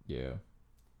 Yeah.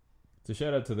 So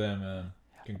shout out to them, man.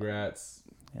 Congrats.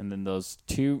 And then those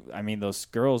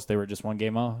girls, they were just one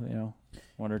game off,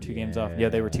 1 or 2 games off. Yeah,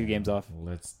 they were 2 games off.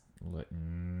 Let's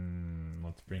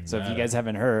bring So that if you guys up.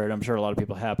 haven't heard, I'm sure a lot of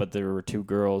people have, but there were 2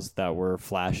 girls that were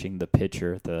flashing the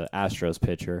pitcher, the Astros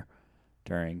pitcher,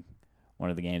 during one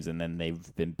of the games, and then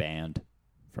they've been banned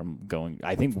from going.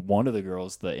 I think one of the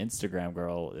girls, the Instagram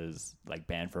girl, is like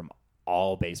banned from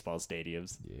all baseball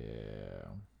stadiums. Yeah.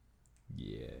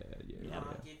 Honk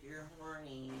if you're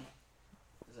horny.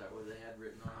 Is that what they had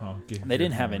written on? They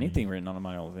didn't have anything written on them,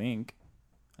 I don't think.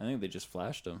 I think they just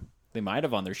flashed them. They might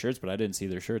have on their shirts, but I didn't see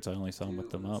their shirts. I only saw them with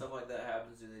them When up. stuff like that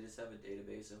happens, do they just have a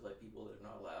database of like people that are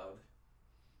not allowed,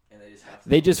 and they just have to?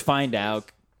 They just find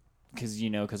out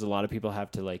because a lot of people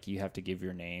have to you have to give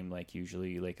your name.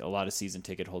 Usually, a lot of season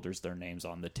ticket holders, their names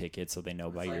on the ticket, so they know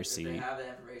by your seat. They have that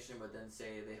information, but then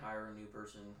say they hire a new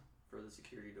person for the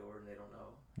security door, and they don't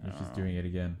know. She's doing it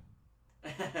again.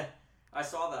 I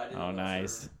saw that. I didn't know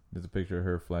nice. her. There's a picture of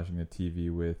her flashing the TV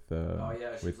with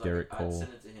She's Garrett I Cole.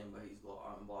 sent it to him, but he's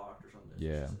unblocked or something.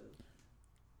 Yeah. She said.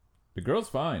 The girl's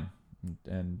fine,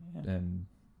 and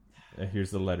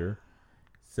here's the letter.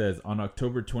 It says on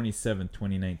October 27,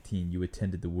 2019, you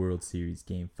attended the World Series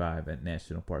Game 5 at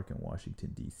National Park in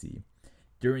Washington D.C.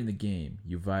 During the game,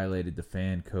 you violated the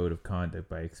fan code of conduct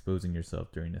by exposing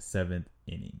yourself during the 7th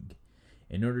inning.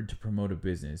 In order to promote a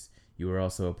business, you were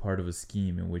also a part of a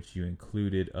scheme in which you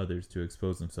included others to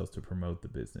expose themselves to promote the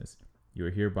business. You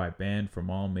are hereby banned from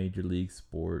all Major League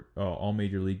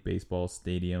Baseball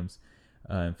stadiums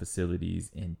and facilities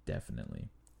indefinitely.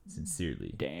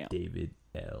 Sincerely, David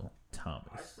L. Thomas.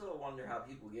 I still wonder how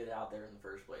people get out there in the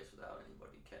first place without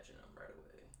anybody catching them right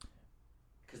away.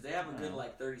 Because they have a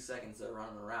good 30 seconds of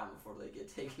running around before they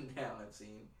get taken down. I've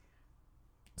seen.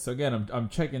 So again, I'm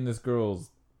checking this girl's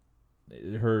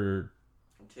her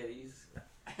Titties.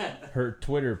 her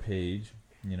Twitter page,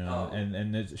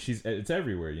 and it's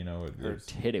everywhere, Her There's,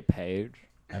 titty page.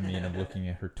 I mean, I'm looking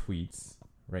at her tweets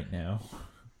right now,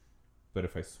 but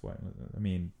if I swipe,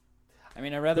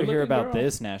 I'd rather hear Good-looking about girl.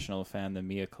 this national fan than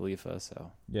Mia Khalifa.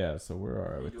 So yeah. So we're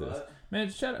all right with Do this, what?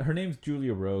 man. Shout out, her name's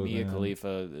Julia Rose. Mia man.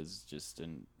 Khalifa is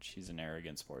she's an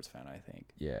arrogant sports fan, I think.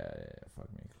 Yeah, fuck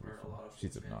Mia Heard a Khalifa. lot of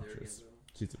She's sports fans obnoxious. arrogant,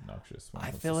 though. She's obnoxious. when it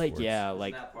I comes feel to like sports. yeah,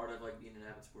 Isn't that part of being an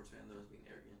avid sports fan, though, is being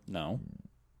arrogant? no.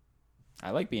 I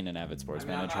like being an avid sports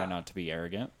fan. I try not to be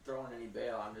arrogant. Throwing any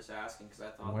bail, I'm just asking because I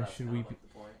thought Why that's should kind we of be-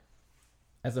 the point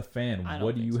As a fan, I don't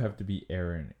what do think you so. have to be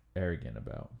arrogant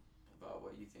about? about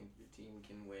what you think your team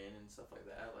can win and stuff like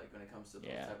that. Like when it comes to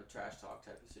those Yeah. type of trash talk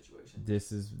type of situations.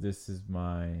 This is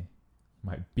my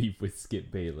beef with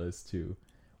Skip Bayless too.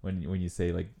 When you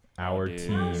say our dude.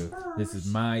 team, this is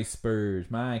my Spurs,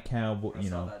 my Cowboy, I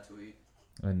saw that tweet.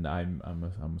 And I'm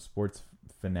a sports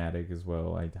fanatic as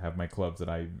well. I have my clubs that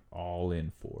I'm all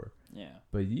in for. Yeah.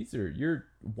 But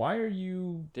why are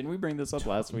you? Didn't we bring this up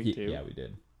last week too? Yeah, we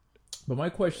did. But my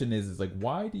question is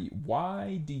why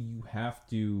do you have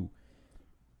to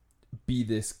be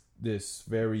this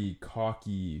very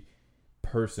cocky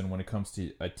person when it comes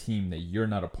to a team that you're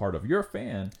not a part of? You're a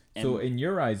fan, so in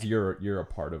your eyes, you're a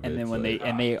part of it. And then when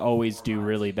so- they always do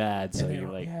really bad, so and you're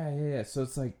then- like, yeah. So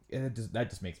it's that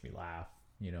just makes me laugh,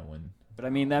 when. but I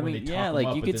mean, when they talk them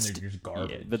up, you but could, then they're just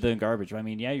garbage. yeah, but then garbage. I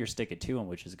mean, yeah, you're sticking to them,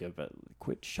 which is good, but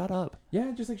shut up.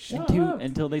 Yeah, just shut until, up.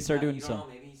 until they start doing you don't know,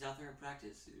 something. maybe he's out there in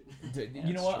practice, dude. You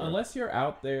know that's what? true. Unless you're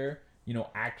out there,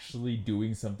 actually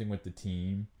doing something with the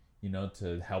team,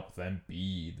 to help them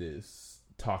be this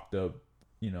talked up,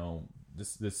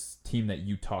 this team that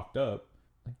you talked up,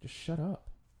 just shut up.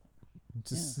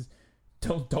 Just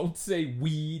don't say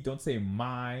we, don't say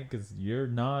my, because you're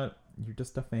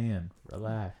just a fan.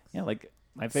 Relax. Yeah, like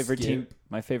my favorite Skip.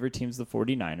 team's the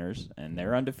 49ers, and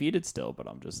they're undefeated still, but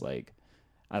I'm just like,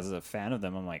 as a fan of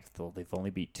them, I'm like, they've only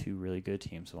beat 2 really good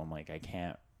teams, so I'm like, I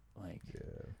can't,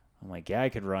 I'm like, I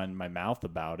could run my mouth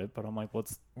about it, but I'm like,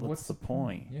 what's the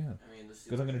point? Yeah. I mean,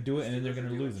 Because I'm gonna do it, and then they're gonna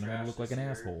lose, and I'm gonna look like an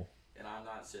asshole. And I'm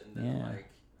not sitting there Yeah. like,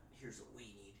 here's what we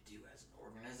need to do as an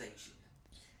organization.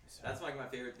 That's like my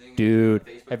favorite thing. Dude,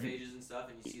 Facebook have you- pages and stuff,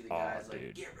 and you see the Oh, guys like,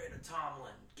 dude. get rid of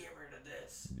Tomlin, get rid of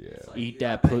this. Yeah. It's like, Eat dude, I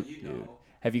that bet put. you Dude. know.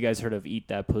 Have you guys heard of Eat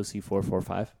That Pussy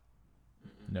 445?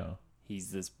 No.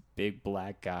 He's this big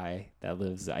black guy that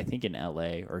lives, I think, in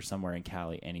LA or somewhere in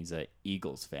Cali, and he's a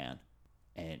Eagles fan.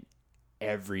 And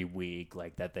every week,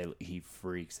 like that, he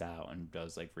freaks out and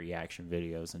does like reaction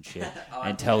videos and shit, Oh, I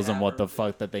and think tells I them have what the heard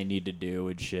fuck that they need to do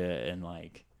and shit, and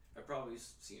like, I've probably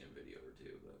seen a video or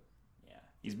two, but yeah,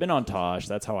 he's been on Tosh.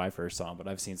 That's how I first saw him, but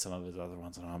I've seen some of his other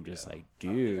ones, and I'm just like, I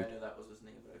don't dude, think I knew that was his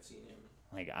name, but I've seen him.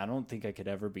 like, I don't think I could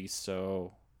ever be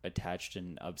so attached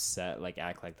and upset, like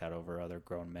act like that over other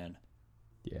grown men,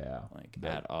 Yeah. like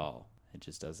at all. It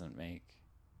just doesn't make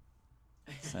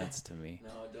sense to me.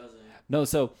 No, it doesn't. No,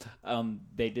 so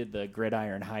they did the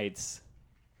Gridiron Heights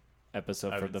episode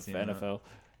I for haven't the seen that. NFL,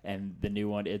 and the new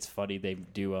one. It's funny. They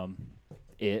do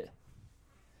it.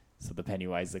 So the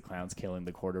Pennywise the clown's killing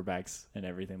the quarterbacks and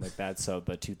everything like that. So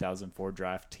the 2004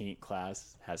 draft team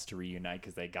class has to reunite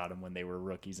because they got him when they were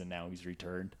rookies, and now he's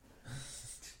returned.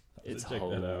 It's Check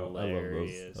that out.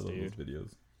 hilarious, I love dude. those videos.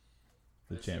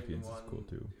 The I've seen Champions is one cool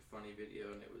too. Funny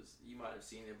video, and it was, you might have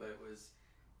seen it, but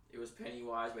it was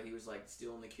Pennywise, but he was like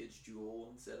stealing the kid's jewel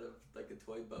instead of like a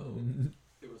toy bow.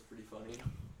 It was pretty funny.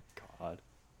 God,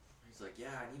 He's like, yeah,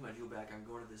 I need my jewel back. I'm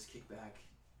going to this kickback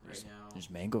right now. there's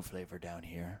mango flavor down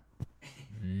here.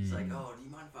 He's like, oh, do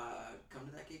you mind if I come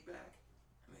to that kickback?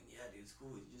 I mean, yeah, dude, it's cool.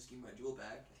 You just give me my jewel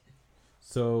back.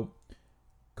 So,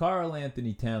 Carl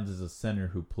Anthony Towns is a center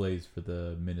who plays for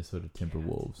the Minnesota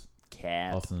Timberwolves,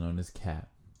 Cat. also known as Cat.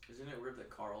 Isn't it weird that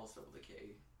Carl is spelled with a K?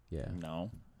 Yeah,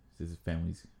 No. this is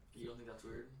family's You don't think that's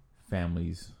weird?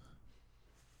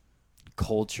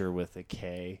 Culture with a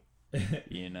K.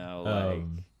 You know,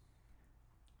 like.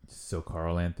 So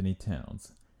Carl Anthony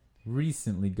Towns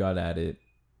recently got at it,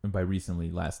 and by recently,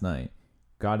 last night,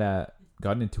 got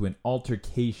into an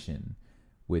altercation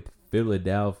with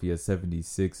Philadelphia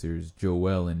 76ers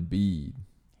Joel Embiid.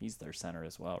 He's their center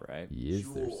as well, right? He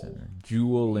is their Jewel. center.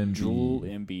 Joel Embiid. Joel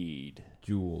Embiid.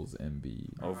 Jules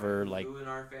Embiid. Over, like, Who in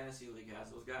our fantasy league has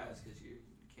those guys? Because you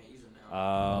can't use them now.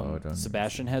 Oh, don't-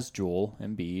 Sebastian has Joel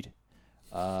Embiid.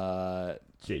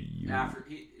 J.U. After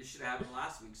it should have happened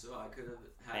last week, so I could have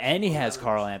had. And he has both.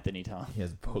 Carl Anthony Towns. He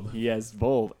has both. He has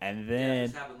both. And Yeah, if then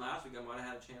this happened last week, I might have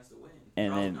had a chance to win. And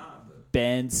Probably then- not, but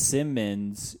Ben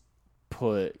Simmons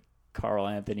put Carl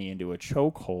Anthony into a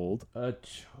chokehold, A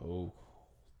choke.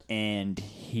 and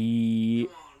he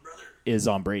come on, brother. is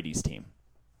on Brady's team,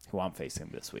 who I'm facing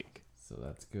this week. So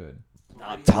that's good.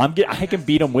 I can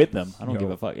beat him with them. I don't Yo. give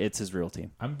a fuck. It's his real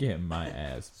team. I'm getting my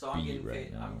ass So I'm beat getting right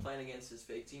paid. now. I'm playing against his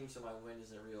fake team, so my win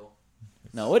isn't real.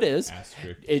 No, it is.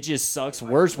 Asterisk. It just sucks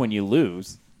worse when you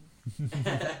lose.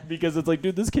 Because it's like,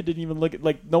 dude, this kid didn't even look at,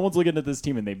 like, no one's looking at this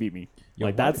team and they beat me. Yo,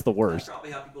 like, what- that's the That's worst.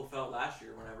 probably how people felt last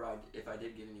year. Whenever if I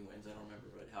did get any wins, I don't remember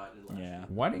how I did last Yeah. year.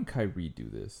 Why didn't Kyrie do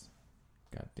this?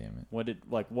 God damn it.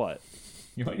 What?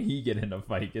 When he get in a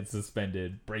fight, get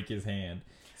suspended, break his hand.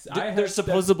 There's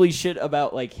supposedly shit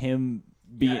about, like, him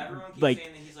being, Yeah, everyone keeps like,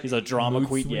 saying that he's a diva. drama Mood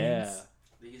queen. swings. Yeah.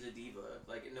 That he's a diva.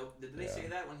 Like, no, did they Yeah. say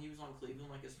that when he was on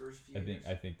Cleveland, like his first few years?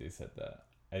 I think they said that.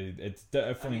 It's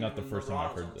definitely not the when first time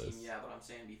I've LeBron was heard on the this. team, yeah, but I'm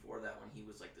saying before that when he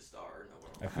was like the star. No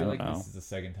one I else. feel don't like know. this is the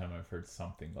second time I've heard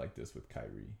something like this with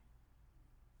Kyrie.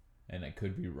 And I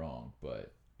could be wrong,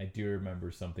 but I do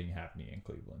remember something happening in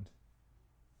Cleveland.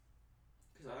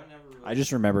 Because I never. Really I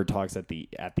just remember talks at the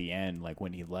end, like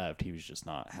when he left, he was just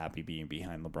not happy being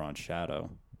behind LeBron's shadow.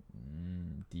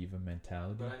 Diva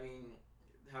mentality. But I mean,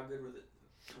 how good were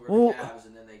the Well- Cavs,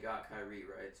 and then they got Kyrie,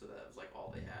 right? So that was like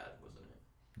all they had, wasn't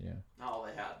it? Yeah. Not all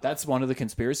they had. but- That's one of the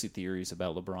conspiracy theories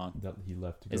about LeBron. That he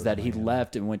left to go Is to that he Miami.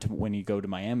 left and went to when he go to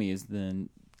Miami is then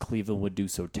Cleveland would do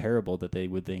so terrible that they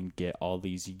would then get all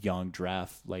these young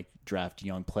draft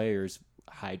young players,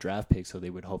 high draft picks, so they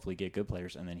would hopefully get good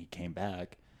players, and then he came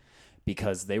back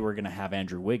because they were going to have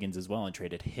Andrew Wiggins as well and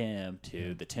traded him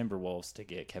to the Timberwolves to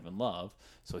get Kevin Love,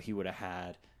 so he would have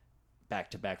had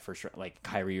back-to-back first round, like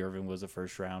Kyrie Irving was a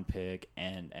first round pick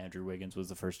and Andrew Wiggins was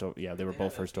the first they were They both had a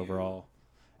first few- overall,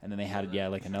 and then they had I'm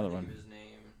like trying to another think one. of his name.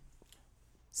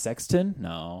 Sexton?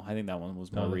 No, I think that one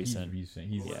was more No, recent. He's recent.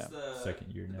 He's What's the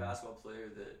second year the now. basketball player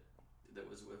that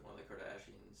was with one of the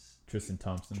Kardashians? Tristan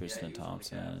Thompson. Tristan he was on the Cavs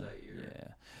Thompson. that year. Yeah.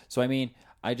 So I mean,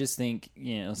 I just think,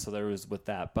 so there was with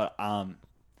that, but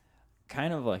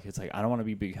kind of like it's like I don't want to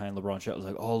be behind LeBron's shot. It's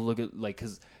like, oh, look at like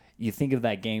because you think of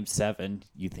that game 7,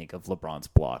 you think of LeBron's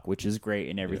block, which is great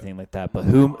and everything like that. But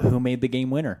who made the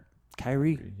game winner?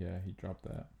 Kyrie. Yeah, he dropped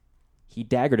that. He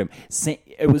daggered him.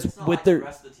 It But was it's not with like their the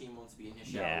rest of the team wants to be in his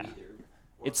shadow Yeah. either.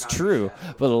 Or It's kind of true,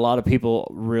 shadow. but a lot of people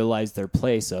realize their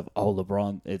place of, oh,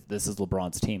 LeBron, this is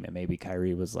LeBron's team, and maybe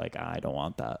Kyrie was like, I don't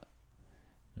want that.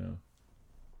 Yeah.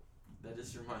 That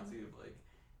just reminds me of like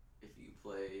if you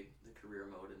play the career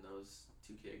mode in those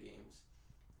 2K games,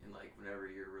 and like whenever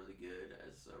you're really good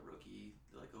as a rookie,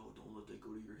 they're like, oh, don't let that go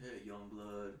to your head, young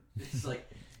blood. It's like,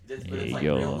 but it's like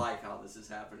Yo. real life how this is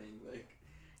happening. Like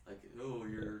oh,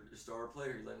 you're a star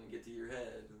player, you're letting it get to your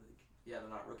head. Like, yeah, they're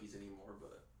not rookies anymore,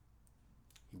 but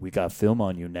We got film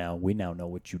on you now. We now know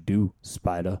what you do,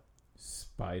 Spider.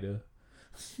 Spider.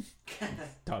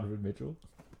 Donovan Mitchell.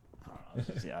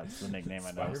 Yeah, it's the nickname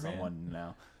I know Spider-Man? someone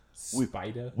now.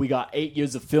 Spider. We got 8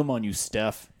 years of film on you,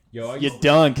 Steph. Yo, You're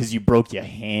done because you broke your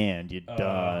hand. You're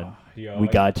done. Yo, We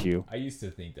got you. I used to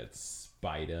think that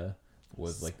Spider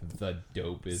was like the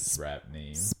dopest rap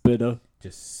name. Spitter.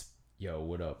 Just yo,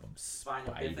 what up? I'm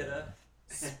Spina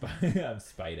Spider. I'm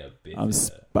Spider. I'm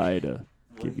Spider.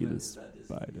 what Give you even the is that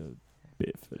Disney? Spider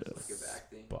It's bifida. like a back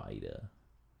thing. Spider.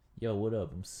 Yo, what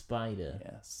up? I'm Spider.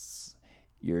 Yes.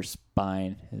 Your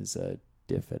spine is a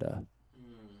diffida.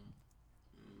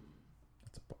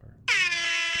 That's a bar.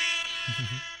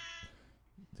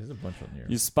 There's a bunch on here.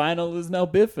 Your spinal is now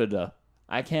bifida.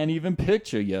 I can't even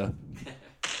picture you.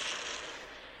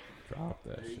 Drop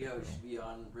that There you shit. go. You bro. should be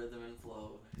on Rhythm and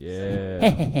Flow.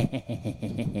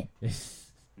 Yeah.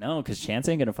 No, because Chance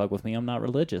ain't gonna fuck with me. I'm not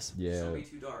religious. Yeah. Don't be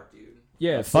too dark, dude.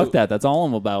 Yeah. Fuck that. That's all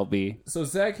I'm about, B. So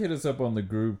Zach hit us up on the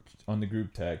group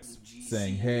text GC,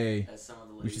 saying, "Hey, as some of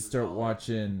the we ladies should would start call it.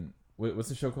 watching what's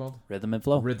the show called? Rhythm and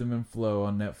flow. Rhythm and Flow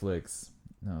on Netflix."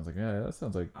 And I was like, "Yeah, that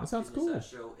sounds I'll sounds finish cool." That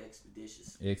show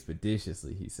expeditious.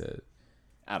 Expeditiously, he said.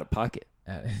 Out of pocket.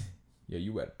 Yeah,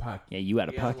 you out of pocket. Yeah, you out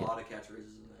of He has pocket. a lot of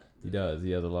catchphrases in that. He does.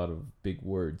 He has a lot of big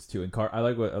words too. And I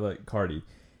like Cardi.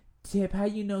 Tip, how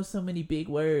you know so many big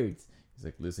words? He's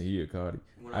like, listen here, Cardi.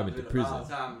 When I I'm went to doing prison. about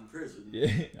time in prison.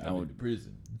 Yeah, I went to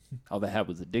prison. All they had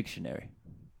was a dictionary.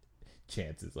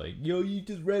 Chance is like, yo, you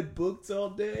just read books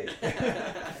all day.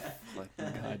 Like,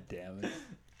 god damn it.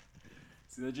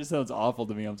 See, that just sounds awful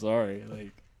to me. I'm sorry.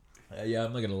 Like, Yeah,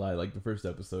 I'm not gonna lie. Like the first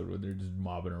episode when they're just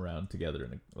mobbing around together,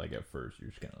 and like at first you're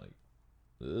just kind of like,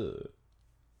 ugh,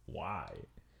 why?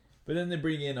 But then they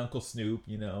bring in Uncle Snoop,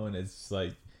 and it's just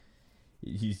like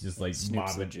he's just like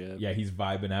Snoop's mobbing. legit. Yeah, he's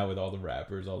vibing out with all the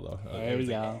rappers. There we he's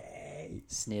like, go. "Hey."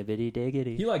 Snibbity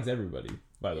diggity. He likes everybody,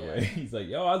 by the Yeah. way. He's like,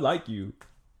 yo, I like you.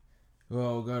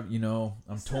 Oh God,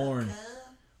 I'm torn.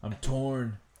 I'm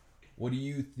torn. What do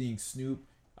you think, Snoop?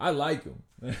 I like him.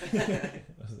 I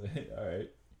was like, all right.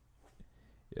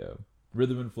 Yeah.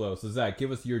 Rhythm and Flow. So Zach,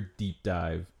 give us your deep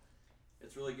dive.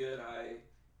 It's really good.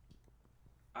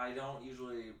 I don't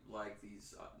usually like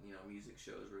these music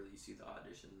shows where you see the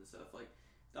auditions and stuff. Like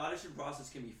the audition process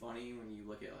can be funny when you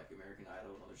look at like American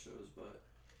Idol and other shows, but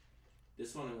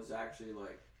this one was actually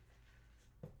like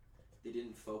they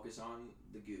didn't focus on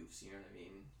the goofs. You know what I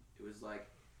mean? It was like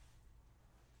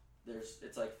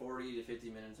it's like 40 to 50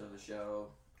 minutes of the show.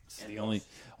 It's and the most-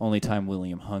 only time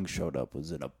William Hung showed up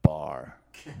was in a bar.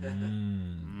 That's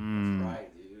Mm.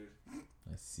 right, dude.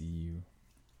 I see you.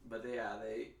 But they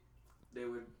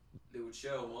would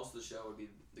show most of the show would be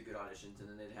the good auditions, and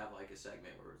then they'd have like a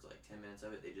segment where it's like 10 minutes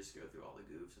of it. They just go through all the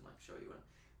goofs and like show you one.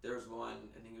 There was one,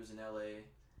 I think it was in LA.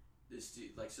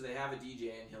 So they have a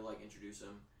DJ and he'll like introduce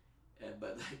them,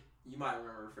 but like you might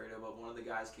remember Fredo, but one of the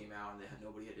guys came out and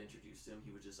nobody had introduced him.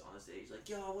 He was just on the stage like,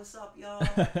 "Yo, what's up, y'all?"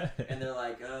 And they're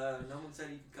like, "No one said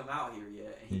he could come out here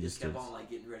yet." And he just kept on like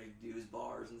getting ready to do his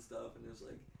bars and stuff, and it was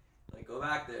like go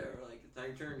back there, like it's not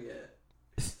your turn yet.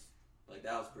 Like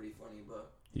that was pretty funny,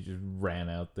 but He just ran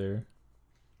out there.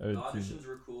 the auditions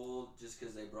were cool just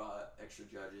because they brought extra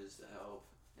judges to help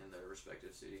in their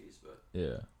respective cities. But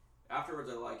Yeah. afterwards,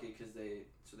 I like it because they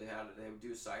would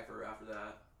do a cipher after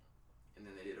that, and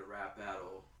then they did a rap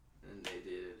battle, and they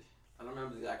did, I don't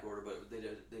remember the exact order, but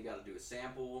they got to do a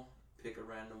sample, pick a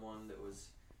random one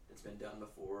that's been done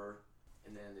before,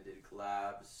 and then they did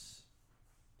collabs,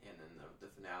 and then the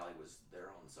finale was their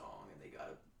own song, and they got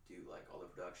to do like all the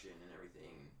production and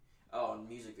everything. Oh, and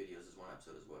music videos is one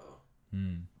episode as well.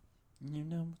 You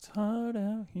know it's hard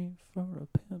out here for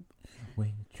a pimp.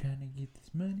 When you're trying to get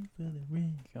this money for the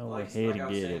ring. Go Like ahead I and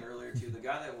was get saying it. earlier too, the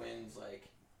guy that wins, like,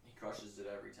 he crushes it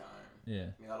every time.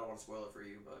 Yeah. I mean, I don't want to spoil it for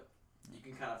you, but you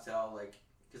can kind of tell, like,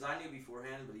 because I knew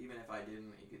beforehand, but even if I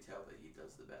didn't, you could tell that he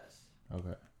does the best.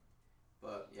 Okay.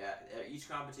 But yeah, at each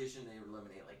competition they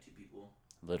eliminate like 2 people.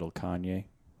 Little Kanye.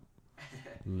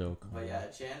 Lil But yeah,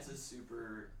 Chance is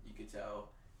super. You could tell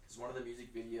because one of the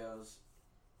music videos,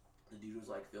 the dude was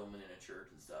like filming in a church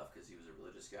and stuff because he was a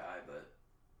religious guy, but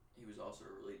he was also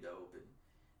really dope.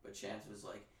 But Chance was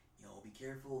like, be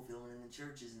careful filming in the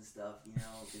churches and stuff,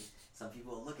 because some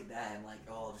people will look at that and like,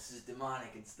 oh, this is demonic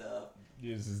and stuff.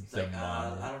 This is It's like,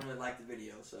 demonic. I don't really like the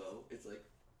video, so it's like,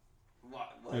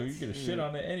 what? Yo, you get a shit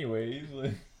on it anyways.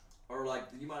 Like, Or like,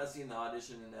 you might have seen the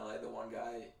audition in LA. The one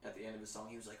guy at the end of his song,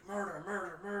 he was like, murder,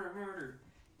 murder, murder, murder,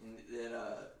 and then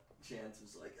Chance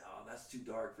was like, oh, that's too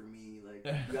dark for me. Like,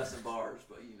 you got some bars,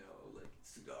 but like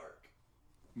it's too dark.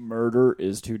 Murder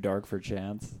is too dark for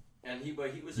Chance. And he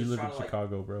was you just live trying in to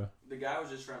Chicago, bro. the guy was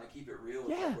just trying to keep it real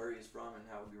with like, where he's from and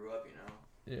how he grew up,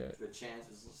 Yeah. But Chance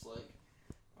was just like,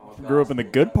 Grew up in the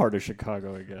good part of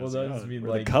Chicago, I guess. Well, that doesn't mean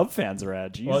where like the Cub fans are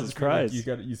at. Jesus Christ!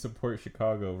 You support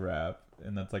Chicago rap,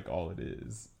 and that's like all it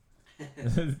is.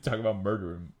 Talk about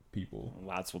murdering people.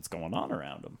 Well, that's what's going on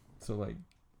around him. So like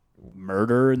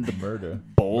Murder and the murder.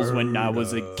 Bulls when I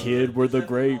was a kid were the There's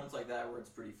great. moments like that where it's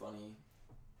pretty funny.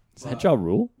 Is that Ja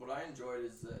Rule? What I enjoyed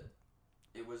is that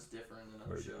it was different than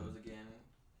other shows again,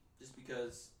 just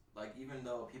because like even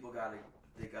though people got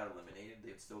eliminated,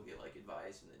 they'd still get like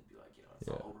advice and they'd be like, it's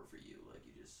not over for you. Like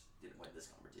you just didn't win this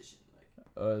competition.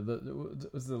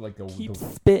 Like Was there like Keep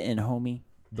spitting, homie.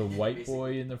 the white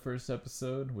boy in the first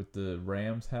episode with the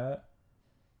Rams hat?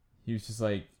 He was just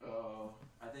like,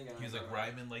 I think I he was like remember.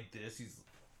 rhyming like this. He's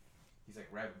like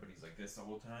rapping, but he's like this the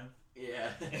whole time. Yeah.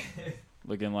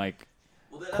 Looking like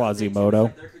Well, that's Quasimodo. the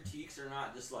thing, too, is, like, their critiques are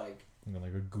not just like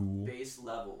Like a ghoul. base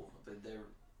level, but they're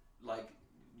like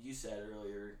you said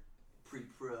earlier,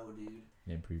 pre-pro, dude.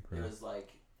 Yeah, pre-pro. It was like,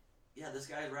 yeah, this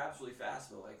guy raps really fast,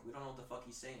 but like we don't know what the fuck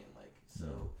he's saying. Like,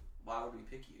 so why would we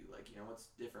pick you? Like, what's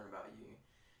different about you?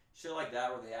 Shit like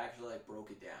that, where they actually like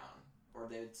broke it down, or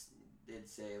they'd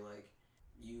say like,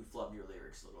 you flub your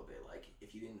lyrics a little bit. Like,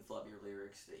 if you didn't flub your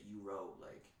lyrics that you wrote,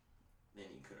 like, then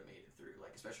you could have made it through.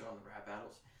 Like, especially on the rap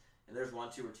battles. And there's where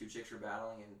two chicks were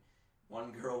battling, and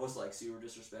one girl was like super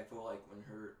disrespectful. Like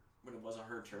when it wasn't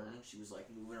her turn, she was like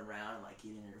moving around and like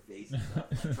getting in her face and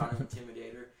stuff, like, trying to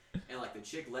intimidate her. And like the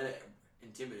chick let it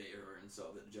intimidate her, and so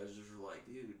the judges were like,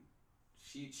 dude,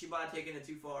 she might have taken it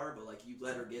too far, but like you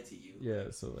let her get to you.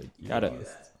 Yeah, so like you Got it.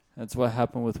 lost. that's what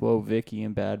happened with Whoa Vicky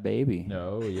and Bad Baby.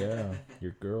 No, yeah,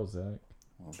 your girl Zach.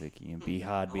 Whoa Vicky and Be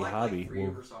Hot, Be I like, Hobby. like 3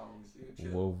 of her songs, dude.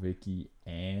 Chill. Whoa, Vicky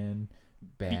and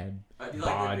Bad I do like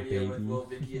Bod the video with Baby. Will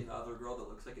Vicky and the other girl that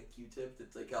looks like a Q-tip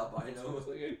that's like albino. It's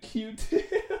like a cute.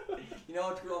 You know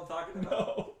what girl I'm talking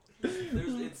about? No.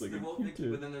 It's like the a Will Vicky,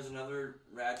 Q-tip. but then there's another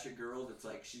ratchet girl that's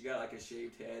like, she's got like a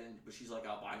shaved head, but she's like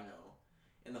albino.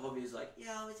 And the whole video's like, yo,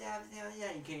 what's happening? Yeah,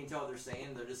 you can't even tell what they're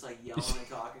saying. They're just like yelling and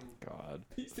talking. God.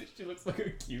 He said she looks like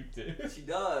a Q-tip. She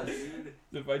does, dude.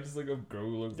 If I just look up girl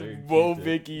who looks like a Whoa Q-tip.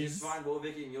 Vicky's. Just find Will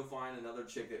Vicky and you'll find another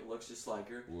chick that looks just like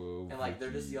her. Whoa, And like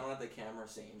they're just Vicky. yelling at the camera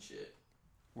saying shit.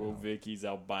 Whoa Vicky's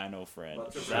albino friend.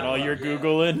 But Is to that wrap all up, you're yeah.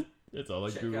 Googling? That's all I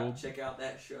googled. Check out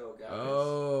that show, guys.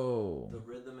 Oh, The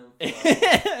Rhythm and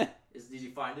Flow. Did you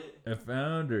find it? I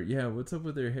found her. Yeah, what's up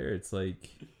with her hair? It's like,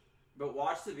 But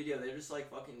watch the video. They're just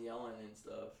like fucking yelling and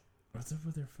stuff. what's up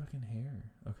with her fucking hair?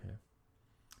 Okay.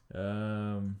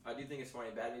 I do think it's funny.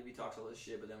 Bad Baby talks all this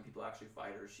shit, but then when people actually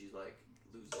fight her, she's like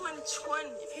loses. 2020,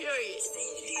 period.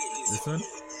 This one?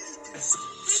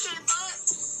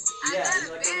 Yeah,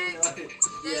 like, I mean,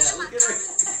 yeah, look at her.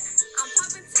 I'm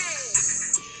popping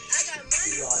tags. I got money.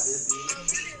 She's like this, dude. I'm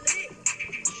really lit.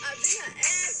 I beat her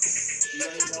ass. You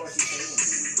don't even know what she's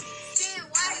saying, Skin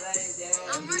white.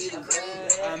 I'm rushing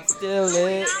cream. I'm still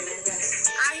lit.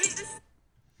 I hit the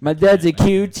My dad's a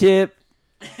Q-tip.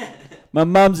 My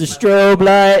mom's a strobe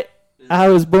light. dude. I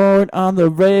was born on the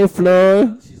rave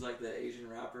floor. She's like the Asian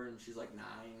rapper, and she's like 9.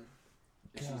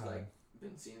 And she's God. like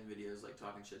been seen in videos like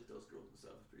talking shit to those girls and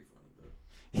stuff. It's pretty funny,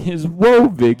 but Is Whoa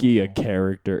Vicky a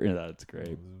character? Yeah, that's great.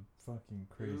 It was fucking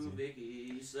crazy. ooh,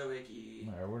 Vicky, so icky.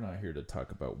 Alright, we're not here to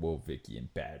talk about Whoa, Vicky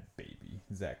and Bad Baby.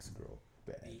 Zach's girl.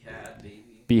 Bad. Be had,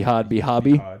 baby. Be hot, be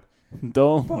hobby. Hot.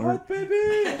 Don't. Hot, baby!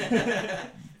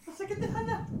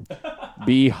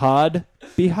 Be hot,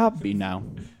 be hobby now.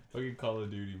 Fucking Call of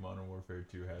Duty Modern Warfare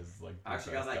 2 has like. I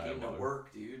actually got the best that game to dialogue.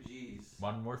 work, dude. Jeez.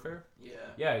 Modern Warfare? Yeah.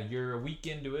 Yeah, you're a week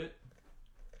into it.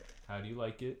 How do you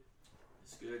like it?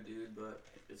 It's good, dude, but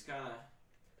it's kind of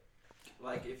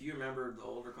like if you remember the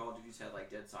older Call of Duties had like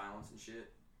dead silence and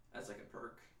shit. That's like a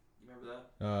perk. You remember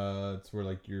that? It's where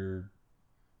like your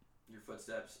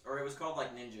Footsteps, or it was called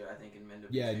like Ninja, I think, in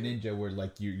Mendo. ninja where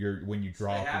like you're when you So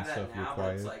drop they have and that stuff you're now, but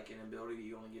quiet. it's like an ability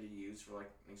you only get to use for like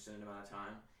an extended amount of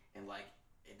time, and like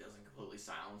it doesn't completely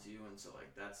silence you, and so like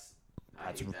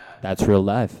I hate that. That's real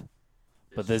life.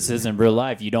 But It's this just- isn't real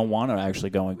life. You don't want to actually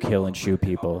go and We kill don't and play- shoot if I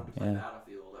people. wanted to play Yeah.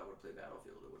 Battlefield, I would play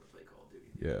Battlefield. I wouldn't play Call of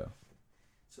Duty. Yeah.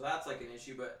 So that's like an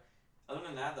issue, but other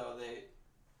than that though,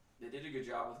 they did a good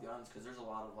job with guns because there's a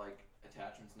lot of like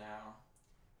attachments now.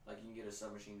 Like you can get a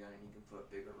submachine gun and you can put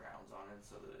bigger rounds on it,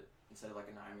 so that instead of like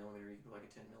a 9mm, you can put like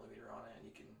a 10mm on it, and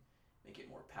you can make it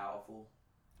more powerful.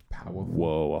 Powerful.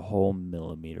 Whoa, a whole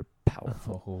millimeter A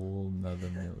powerful. whole nother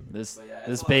millimeter. This But yeah,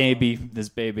 this it's a lot of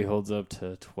fun. baby holds up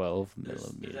to 12 There's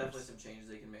definitely millimeters. some changes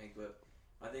they can make, but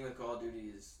my thing with Call of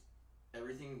Duty is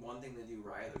one thing they do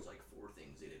right, there's like 4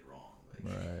 things they did wrong.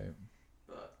 Like, Right.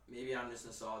 But maybe I'm just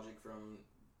nostalgic from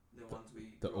the ones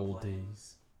we The grew up old playing.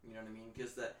 days. You know what I mean?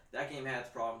 Because that game had its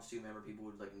problems too. Remember, people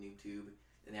would like noob tube,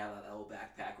 and they had that little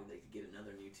backpack where they could get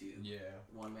another noob tube. Yeah.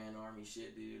 One-man army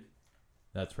shit, dude.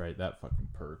 That's right. That fucking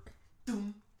perk.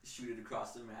 Shoot it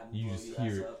across the map and You blow just your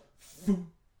hear ass it. up.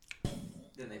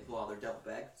 Then they pull out their double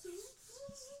back,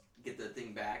 get the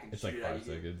thing back, and It's shoot like it at 5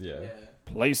 you. seconds. Yeah.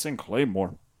 Placing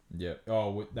Claymore. Yeah.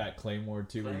 Oh, with that claymore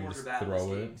too, where you Claymores just are bad in throw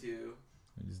this it. game too.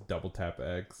 You just double tap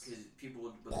X. Because people,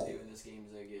 what they do in this game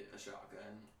is they get a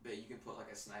shotgun, but you can put like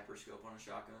a sniper scope on a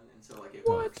shotgun, and so like it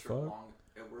What works the from fuck? long.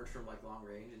 It works from like long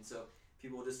range, and so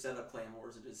people will just set up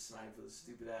claymores and just snipe with a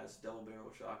stupid ass double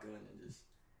barrel shotgun and just.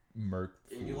 Merc.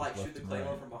 And you fools like shoot left the and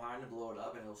claymore right. from behind and blow it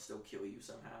up, and it'll still kill you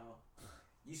somehow.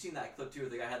 You seen that clip too? Where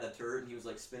the guy had that turret and he was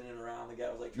like spinning around. The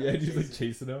guy was like, trying Yeah, to just chase like it.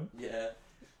 chasing him. Yeah,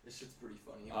 this shit's pretty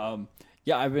funny.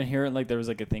 Yeah, I've been hearing like there was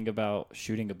like a thing about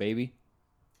shooting a baby.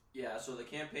 Yeah, so the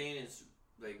campaign is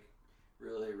like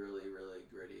really, really, really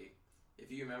gritty.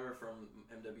 If you remember from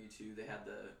MW2, they had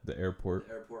the airport.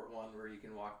 airport one where you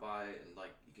can walk by and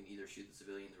like you can either shoot the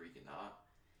civilians or you cannot.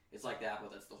 It's like that,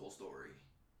 but that's the whole story.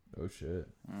 Oh shit.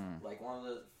 Like one of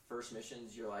the first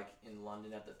missions, you're like in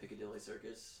London at the Piccadilly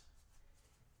Circus,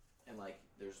 and like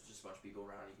there's just a bunch of people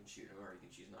around. You can shoot them or you can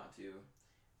choose not to.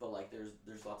 But like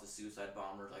there's lots of suicide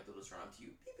bombers. Like they'll just run up to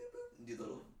you, beep, beep, boop, and do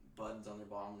little buttons on their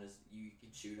bomb, and you can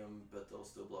shoot them, but they'll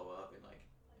still blow up. And like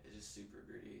it's just super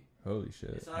gritty. Holy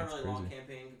shit. It's not a That's really long crazy.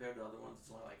 campaign compared to other ones.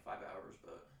 It's only like 5 hours,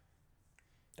 but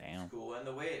Damn. it's cool. And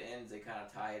the way it ends, they kind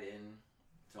of tie it in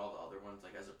to all the other ones,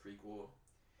 like as a prequel.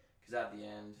 Because at the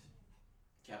end,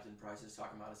 Captain Price is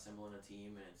talking about assembling a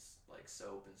team, and it's like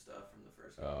soap and stuff from the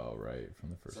first game. Oh right, from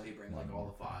the first. So he brings one. like all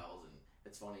the files, and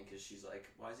it's funny because she's like,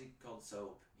 "Why is he called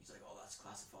soap?" He's like, "Oh, that's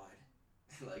classified."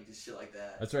 Like just shit like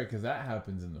that. That's right, because that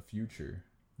happens in the future.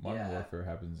 Modern Yeah. Warfare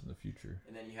happens in the future.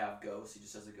 And then you have Ghost. He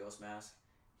just has a ghost mask.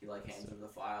 He like hands her the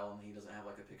file, and he doesn't have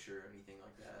like a picture or anything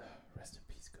like that. Rest in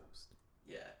peace, Ghost.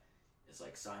 Yeah, it's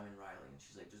like Simon Riley, and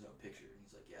she's like, "There's no picture," and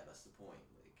he's like, "Yeah, that's the point."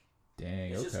 Like,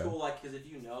 Dang. it's Okay. just cool, like, because if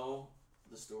you know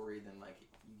the story, then like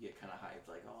you get kind of hyped,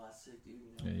 like, "Oh, that's sick, dude."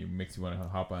 You know. And it makes you want to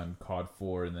hop on COD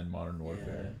 4 and then Modern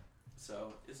Warfare.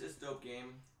 So it's a dope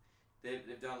game.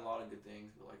 They've done a lot of good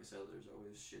things, but like I said, there's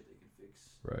always shit they can fix.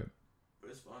 Right.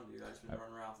 But it's fun, dude. I just been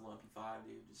running around with Lumpy 5,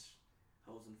 dude, just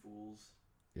hosing fools.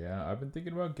 Yeah, I've been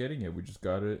thinking about getting it. We just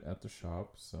got it at the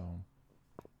shop, so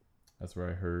that's where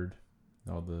I heard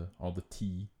all the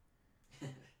tea.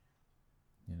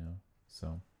 You know,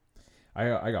 so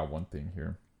I got one thing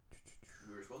here.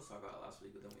 We were supposed to talk about it last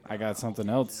week, but then we I got on a something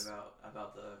whole else. tangent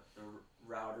about the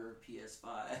router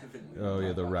PS5. And we Oh didn't yeah,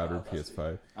 talk the about router that last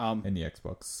week. PS5 and the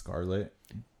Xbox Scarlet.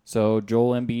 So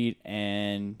Joel Embiid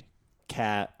and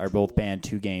Kat are both banned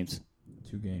 2 games.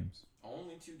 2 games.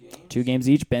 Only 2 games. 2 games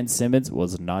each. Ben Simmons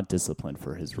was not disciplined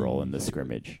for his role in the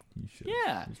scrimmage. He should.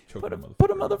 Yeah, Just choke put a the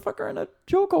motherfucker in a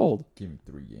chokehold. Give him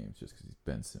 3 games just because he's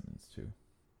Ben Simmons too.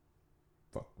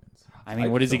 Fuck Ben Simmons. I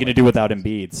mean, what just is he don't gonna like do Ben without Simmons.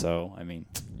 Embiid? So I mean,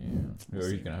 Yeah. Or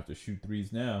he's gonna have to shoot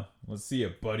threes now. Let's see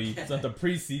it, buddy. It's not the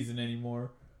preseason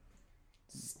anymore.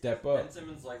 Step up. Ben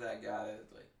Simmons like that guy that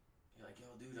like you're like, "Yo,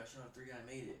 dude, I shot a 3 and I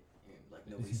made it." And like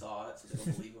nobody saw it, so they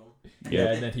don't believe him.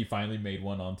 Yeah, and then he finally made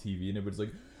one on TV, and everybody's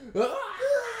like,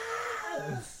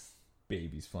 "Ah!"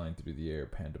 Babies flying through the air,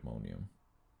 pandemonium.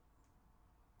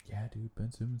 Yeah, dude,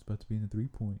 Ben Simmons about to be in the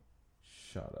 3-point.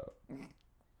 Shut up.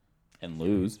 and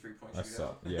lose. 3-point I shootout.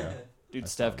 saw. Yeah, Dude, I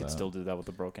Steph saw could that. still do that with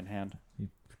a broken hand. he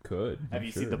could. Have I'm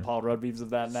you seen the sure. Paul Rudd memes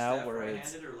of that now, Steph where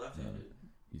it's right-handed or left-handed?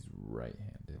 He's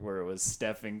right-handed. where it was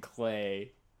Steph and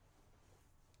Clay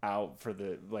out for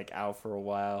a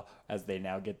while as they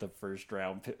now get the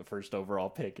first overall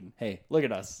pick, and hey, look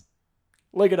at us,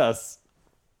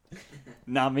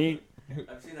 not me.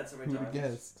 I've seen that so many Who'd have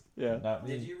times. guessed? Yeah. Not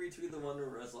me. Did you retweet the one where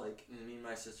it was like me and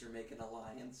my sister make an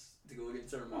alliance to go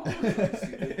against our mom? Like,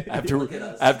 stupid. Look at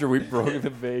us. After we broke the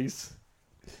vase.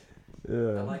 I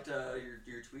Yeah. liked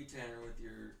your tweet, Tanner, with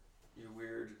your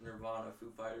weird Nirvana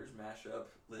Foo Fighters mashup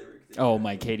lyric. that you Oh, had.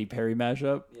 my Katy Perry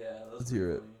mashup. Yeah, that was Let's pretty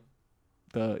hear it.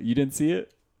 funny. You didn't see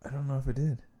it? I don't know if I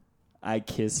did. I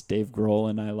kissed Dave Grohl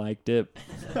and I liked it.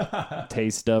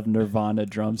 Taste of Nirvana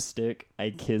drumstick. I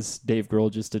kissed Dave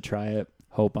Grohl just to try it.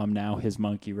 Hope I'm now his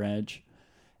monkey wrench.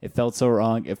 It felt so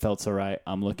wrong. It felt so right.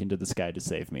 I'm looking to the sky to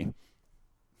save me.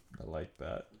 I like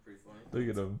that. Pretty funny.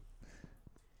 Look at him.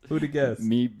 Who'd have guessed?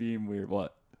 Me being weird.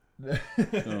 What?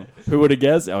 Oh. Who would have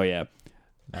guessed? Oh, yeah.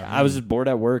 I was just bored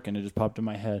at work, and it just popped in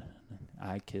my head.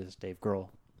 I kissed Dave Grohl.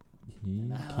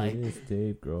 He I like kissed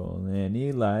Dave Grohl and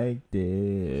he liked it.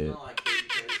 It's not like Katy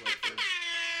Perry's like first.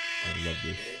 I love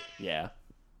this. Yeah.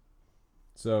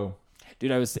 So,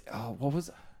 Dude, I was... Oh, what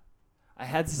was... I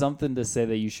had something to say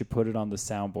that you should put it on the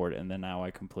soundboard, and then now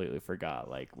I completely forgot.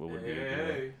 Like, what would be...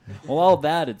 Hey. Well, all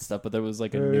that and stuff, but there was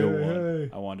like a new Hey, one hey.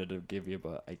 I wanted to give you,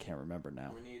 but I can't remember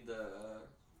now. We need the.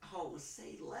 Oh,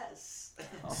 say less.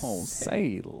 Oh,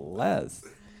 say less.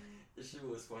 This shit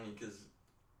was funny because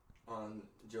on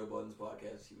Joe Budden's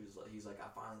podcast, he's like, I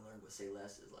finally learned what say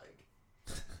less is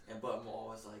like. And Button Wall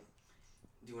was like,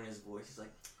 doing his voice. He's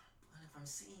like, but if I'm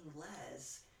saying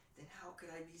less, then how could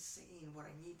I be saying what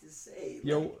I need to say?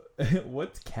 yo,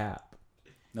 what's cap?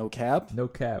 No cap? No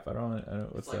cap. I don't.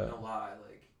 What's It's like that? no lie.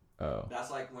 Like Oh. that's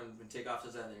like when Takeoff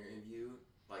says that in the interview,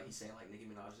 like he's saying like Nicki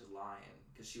Minaj is lying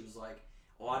because she was like,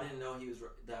 oh, I didn't know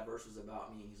that verse was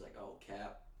about me. He's like, oh,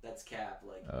 cap. That's cap.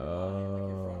 Like you're lying, like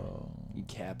you're fronting. Oh. You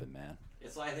capping, man.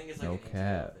 It's like I think it's like No an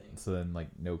cap. thing. So then, like,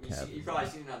 no cap. You've probably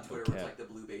seen it on Twitter where cap. it's like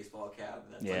the blue baseball cap.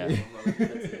 And that's Yeah. like the emoji,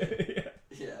 that's it.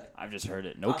 Yeah. Yeah. I've just heard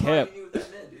it. No I thought cap. you knew what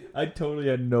that meant, dude. I totally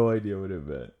had no idea what it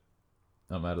meant.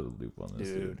 I'm out of the loop on this,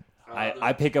 Dude. there's-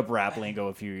 I pick up rap lingo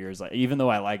a few years like even though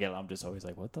I like it, I'm just always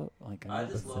like, what the like I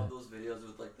just What's love that? those videos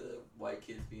with like the white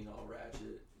kids being all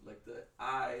ratchet, like the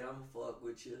I'm fuck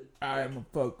with you. I'm a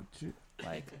fuck with you.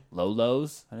 like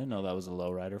Lolos. I didn't know that was a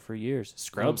lowrider for years.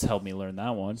 Scrubs helped me learn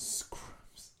that one.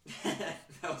 Scrubs. That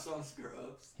was on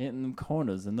Scrubs. Hitting them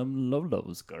corners and them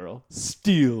Lolos, girl.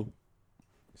 Steel.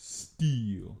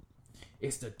 Steel.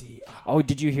 It's the D. Oh,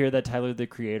 did you hear that Tyler the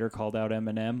Creator called out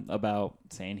Eminem about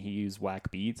saying he used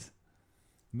whack beats?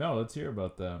 No, let's hear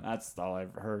about that. That's all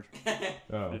I've heard.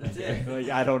 Oh, That's okay. it. Like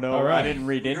I don't know. All right. I didn't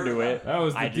read You heard into about it. That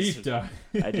was the I deep just- dive.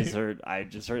 I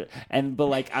just heard it. And but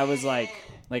like I was like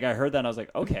I heard that and I was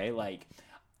like, okay, like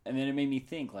and then it made me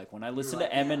think like when I listen You're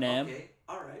to like, yeah, Eminem, okay,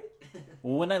 all right.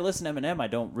 well, when I listen to Eminem, I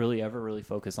don't really ever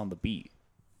focus on the beat.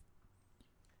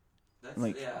 That's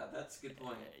Like- that's a good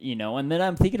point. You know, and then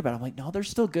I'm thinking about it, I'm like, no, they're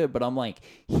still good, but I'm like,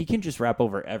 he can just rap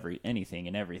over anything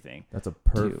and everything. That's a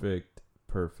perfect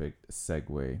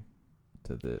segue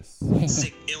to this.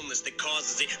 Sick illness that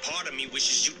causes it. Part of me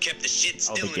wishes you kept the shit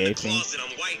still the in gay the thing? closet.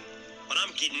 I'm white, but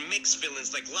I'm getting mixed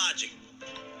feelings like Logic.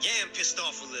 Yeah, I'm pissed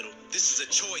off a little. This is a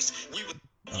choice. We were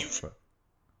Oh, you fuck.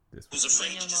 This was one.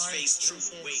 afraid to just face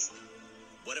truth. Wait,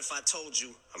 what if I told you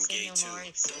I'm gay too?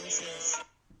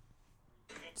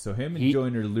 So him and He-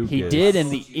 Joyner Lucas. he did in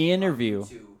the interview.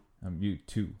 I'm mute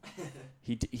too.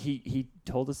 He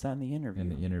told us that in the interview. In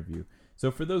the interview. So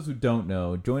for those who don't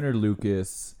know, Joyner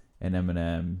Lucas and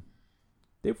Eminem,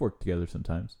 they've worked together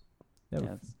sometimes. They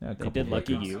have Yeah, a they couple did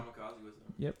Lucky records. You. Kamikaze with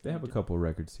them. Yep, they have a couple of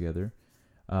records together.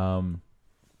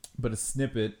 But a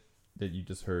snippet that you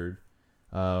just heard.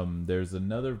 There's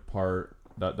another part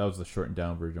that was the shortened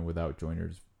down version without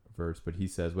Joyner's verse, but he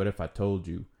says, "What if I told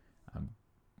you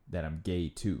that I'm gay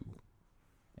too?"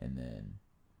 And then,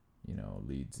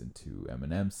 leads into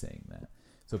Eminem saying that.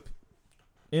 So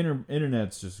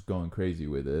internet's just going crazy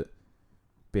with it.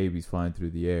 Babies flying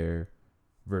through the air,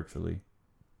 virtually.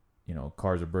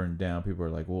 Cars are burning down. People are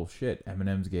like, "Well, shit,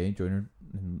 Eminem's gay. Joyner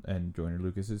and Joyner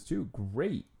Lucas is too."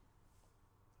 Great.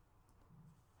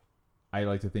 I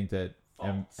like to think that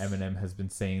False. Eminem has been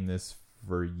saying this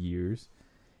for years,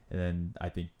 and then I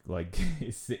think like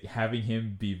having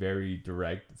him be very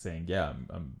direct, saying, "Yeah,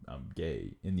 I'm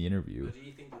gay" in the interview. But do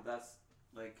you think that that's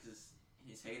like because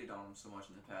he's hated on him so much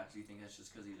in the past? Do you think that's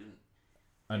just because he didn't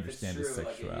Understand his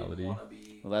sexuality.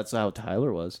 Well, that's how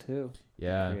Tyler was too.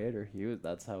 Yeah. Creator.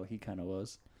 That's how he kind of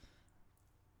was.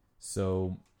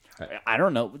 So I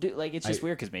don't know. Dude, like it's just I-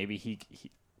 weird because maybe he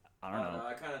I don't know.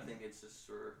 I kind of think it's just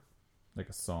for like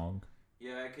a song.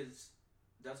 yeah, because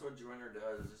that's what Joyner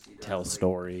does. Is he does Tell like,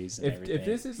 stories. And everything. If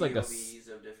this is like a POVs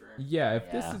of different. yeah,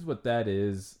 if this Yeah. is what that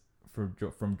is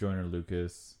from Joyner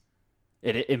Lucas,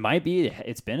 It might be.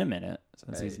 It's been a minute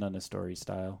since he's Right. done a story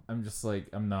style, I'm just like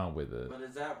I'm not with it. But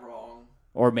is that wrong?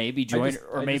 or maybe I Joyner, just,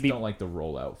 or I maybe just don't like the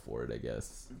rollout for it. I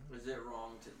guess Is it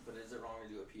wrong to? But is it wrong to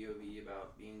do a POV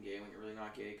about being gay when you're really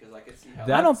not gay? Because I could see how. I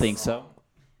That's don't think so. wrong.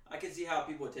 I could see how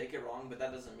people would take it wrong, but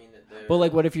that doesn't mean that they're. But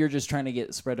like, what if you're just trying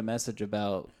to spread a message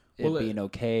about it Well, being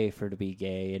okay for to be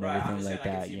gay and right, I'm everything just saying like I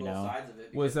could that? see You both know? sides of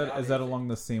it was because that is that nowadays along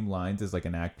the same lines as like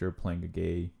an actor playing a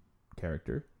gay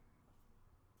character?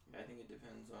 I think it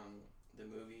depends on the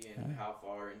movie and how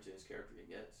far into his character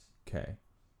he gets. Okay.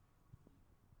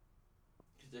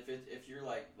 Because if you're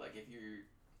like if you're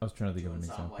I was trying to think of doing an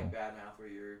something example. like Bad Mouth where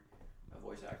you're a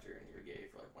voice actor and you're gay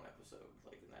for like one episode,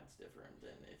 like then that's different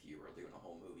than if you were doing a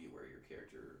whole movie where your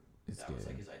character It's that was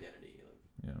gay. like his identity.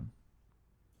 Like, Yeah.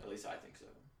 at least I think so.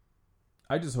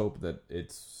 I just hope that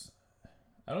it's.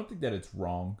 I don't think that it's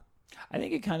wrong. I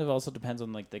think it kind of also depends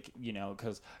on like the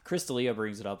because Chris D'Elia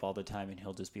brings it up all the time, and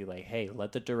he'll just be like, "Hey,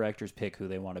 let the directors pick who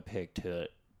they want to pick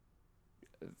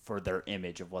for their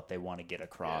image of what they want to get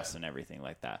across and everything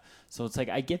like that." So it's like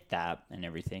I get that and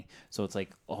everything. So it's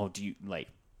like, oh, do you like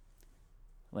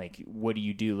what do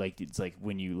you do? Like it's like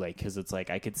when you like because it's like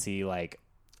I could see like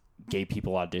gay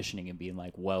people auditioning and being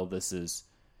like, well, this is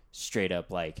straight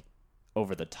up like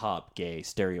over the top gay,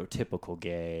 stereotypical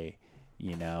gay.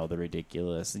 The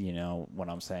ridiculous, what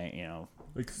I'm saying,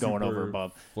 Like going over super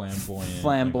above.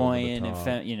 flamboyant,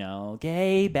 And,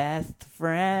 gay best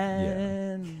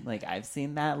friend. Like, I've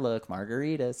seen that look,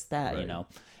 margaritas, that, Right.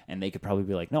 And they could probably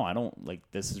be like, no, I don't, like,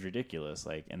 this is ridiculous.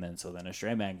 Like, and then, so then a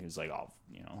straight man who's like, oh,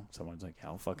 someone's like,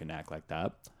 I'll fucking act like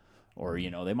that. Or,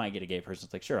 they might get a gay person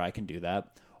that's like, sure, I can do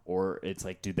that. Or it's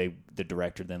like, the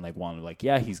director then, like, want to, like,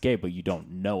 yeah, he's gay, but you don't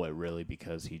know it really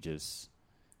because he just...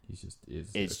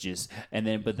 It's just, and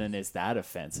then, but then is that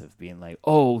offensive? Being like,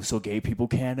 oh, so gay people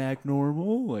can't act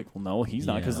normal? Like, well, no, he's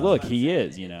not. Because look, he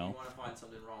is. If you want to find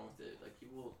something wrong with it, like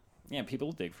people. Yeah, people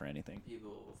will dig for anything. People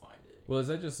will find it. Well, is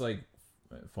that just like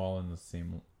fall in the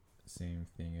same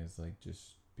thing as like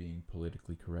just being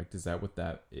politically correct? Is that what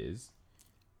that is?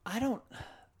 I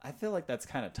feel like that's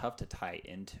kind of tough to tie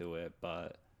into it,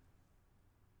 but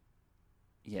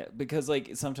yeah, because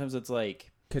like sometimes it's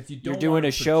like. You're doing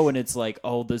a show and it's like,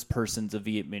 oh, this person's a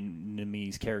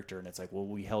Vietnamese character. And it's like, well,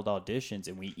 we held auditions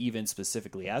and we even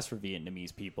specifically asked for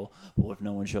Vietnamese people. Well, if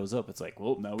no one shows up, it's like,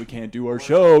 well, now we can't do our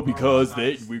show because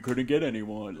we couldn't get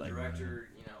anyone. Like, the director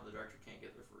can't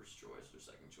get their first choice or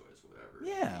second choice, whatever.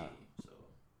 Yeah. So.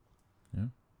 Yeah.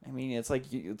 I mean, it's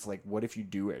like, what if you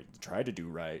do it, try to do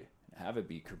right, have it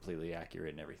be completely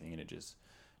accurate and everything, and it just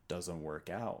doesn't work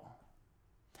out.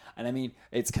 And I mean,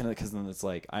 it's kind of because then it's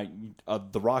like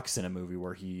The Rock's in a movie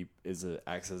where he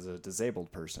acts as a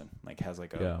disabled person, like has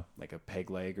like a peg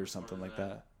leg or something like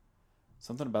that.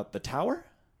 Something about the tower.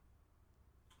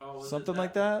 Oh, something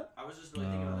like that. I was just really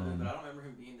thinking about that movie, but I don't remember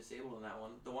him being disabled in that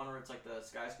one. The one where it's like the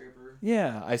skyscraper.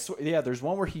 Yeah, I swear. Yeah, there's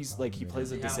one where he's like he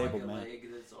plays a disabled man.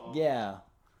 Yeah.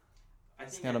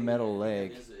 He's got a metal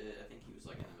leg. I think he was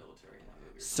like in the military in that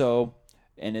movie. So,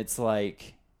 and it's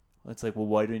like, well,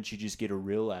 why didn't you just get a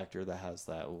real actor that has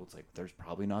that? Well, it's like, there's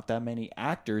probably not that many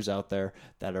actors out there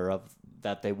that are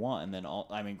that they want. And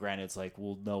then, granted, it's like,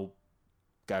 well, no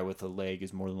guy with a leg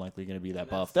is more than likely going to be that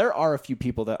buff. There are a few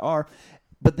people that are,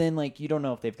 but then, like, you don't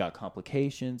know if they've got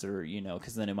complications or,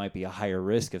 because then it might be a higher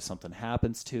risk if something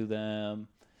happens to them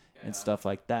and stuff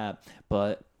like that.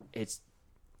 But it's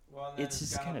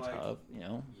just kind of tough,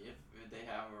 If they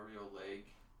have a real leg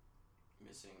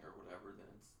missing or whatever, then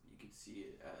you could see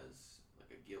it as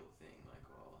like a guilt thing, like,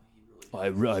 well, he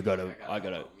really. I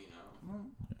gotta.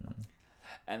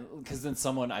 And because then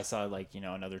I saw like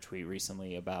another tweet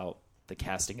recently about the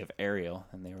casting of Ariel,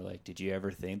 and they were like, "Did you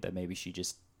ever think that maybe she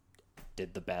just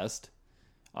did the best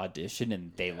audition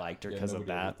and they liked her because of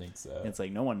that?" Thinks and it's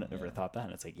like no one ever thought that,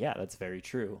 and it's like, yeah, that's very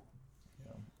true.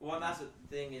 Yeah. Well, and that's the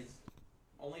thing is.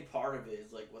 Only part of it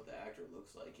is like what the actor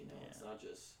looks like, It's not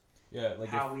just like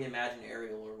how we imagine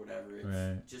Ariel or whatever.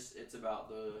 It's just it's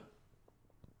about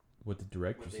what the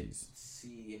director what they sees.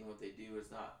 see and what they do. It's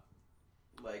not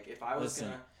like if I was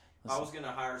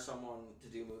gonna hire someone to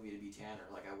do a movie to be Tanner,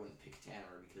 like I wouldn't pick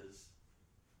Tanner because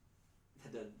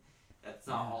that's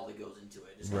not all that goes into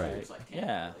it. Just 'cause it looks like Tanner.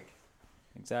 Yeah. Like,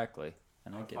 exactly.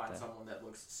 And I would get find that. someone that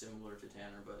looks similar to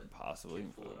Tanner, but possibly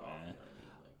can't pull it off. You know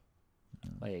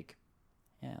what I mean? Like,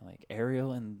 yeah, like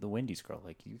Ariel and the Wendy's girl.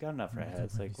 Like, you got enough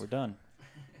redheads. Like, we're done.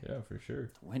 Yeah, for sure.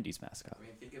 Wendy's mascot. I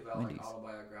mean, think about Wendy's. like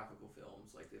autobiographical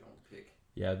films. Like, they don't pick.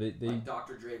 Yeah, they like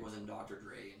Dr. Dre wasn't Dr.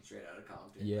 Dre and Straight Outta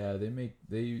Compton. Yeah,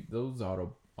 those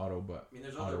auto. I mean,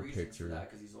 there's other reasons for that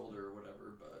because he's older or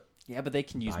whatever, but. Yeah, but they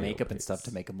can use makeup and stuff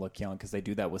to make him look young because they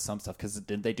do that with some stuff. Because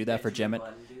didn't they do that for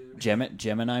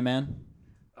Gemini Man?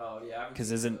 Oh yeah.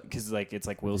 Because it's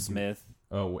like Will Smith.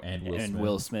 Oh, and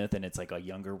Will Smith, and it's like a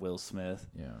younger Will Smith.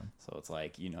 Yeah. So it's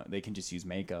like they can just use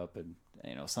makeup and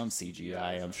some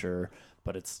CGI, I'm sure,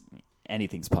 but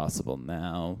anything's possible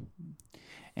now.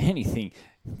 Anything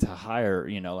to hire,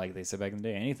 like they said back in the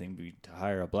day, anything to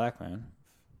hire a black man.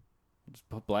 Just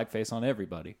put blackface on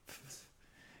everybody.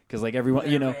 Because like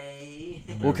everyone,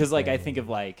 well, because like I think of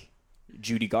like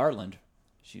Judy Garland,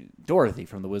 Dorothy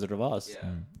from The Wizard of Oz. Yeah.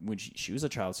 When she was a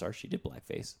child star, she did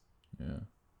blackface. Yeah.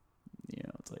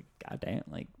 It's like, goddamn,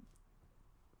 like.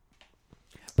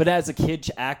 But as a kid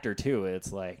actor too,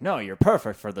 it's like, no, you're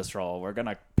perfect for this role. We're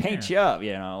gonna paint you up,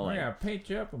 you know. We're Like, gonna paint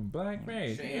you up in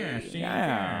blackface. Yeah, see,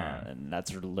 yeah, and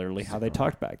that's literally how they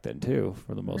talked back then too,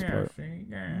 for the most part. see,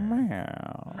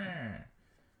 Meow.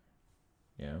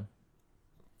 Yeah.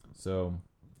 So.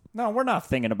 No, we're not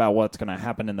thinking about what's gonna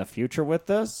happen in the future with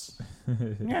this.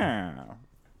 Yeah.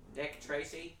 Dick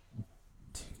Tracy.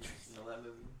 You know that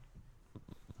movie?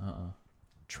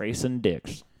 Trace and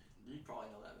Dicks. You probably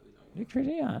know that movie, don't you? Dick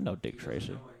Tracy? Yeah, I know Dick He Tracy.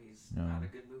 doesn't know it. He's No. not a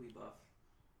good movie buff.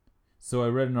 So I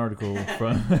read an article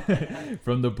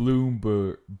from the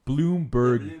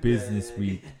Bloomberg Business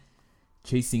Week,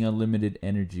 chasing unlimited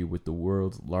energy with the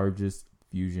world's largest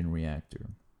fusion reactor.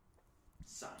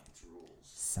 Science rules.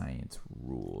 Science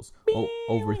rules.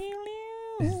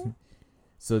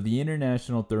 So the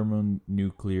International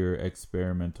Thermonuclear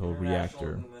Experimental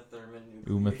Reactor.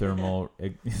 Uma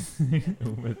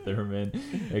Thurman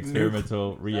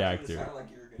Experimental Reactor. Sounded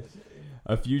like you were gonna say.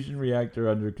 A fusion reactor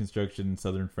under construction in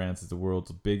southern France is the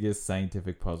world's biggest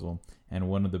scientific puzzle and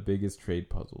one of the biggest trade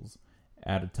puzzles.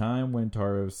 At a time when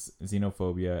tariffs,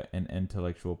 xenophobia, and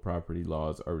intellectual property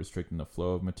laws are restricting the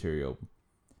flow of material,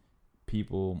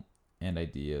 people, and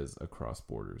ideas across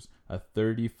borders, a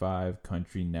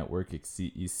 35-country network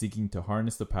is seeking to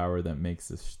harness the power that makes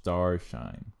the stars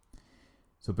shine.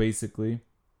 So basically,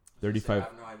 I have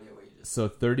no idea what you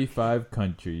just 35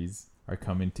 countries are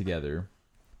coming together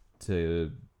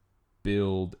to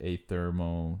build a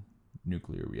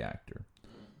thermonuclear reactor.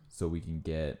 So we can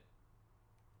get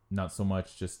not so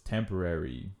much just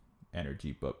temporary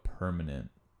energy, but permanent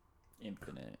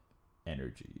Infinite.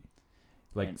 energy.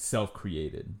 Like And-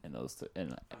 self-created. And those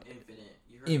infinite.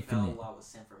 You heard Infinite. Bella was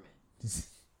Semperman.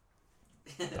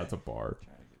 That's a bar.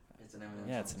 It's an M&M.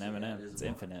 Yeah, it's an M&M. It is It's a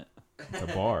bar. infinite. It's a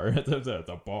bar. It's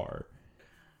a bar.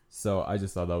 So I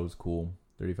just thought that was cool.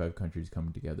 35 countries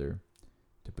coming together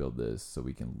to build this so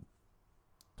we can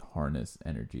harness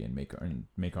energy and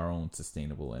make our own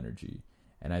sustainable energy.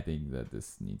 And I think that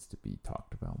this needs to be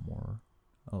talked about more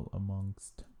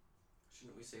amongst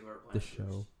Shouldn't we save our the planet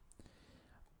show.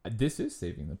 This is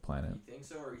saving the planet. first? You think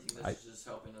so, or you think this is just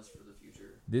helping us for the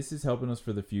future? This is helping us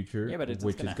for the future, Yeah, but it's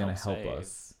which gonna is going to help help save.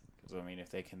 us. Because, I mean, if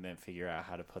they can then figure out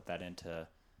how to put that into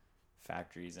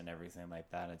factories and everything like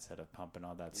that instead of pumping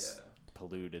all that Yeah.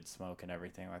 polluted smoke and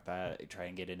everything like that, try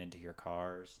and get it into your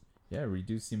cars. Yeah,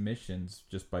 reduce emissions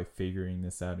just by figuring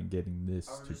this out and getting this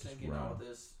I was to just just thinking all run.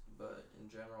 this, but in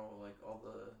general, like all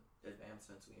the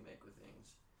advancements we make with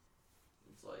things,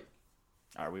 it's like,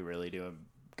 Are we really doing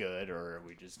good, or are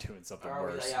we just doing something are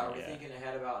we, worse? are we thinking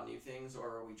ahead about new things, or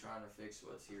are we trying to fix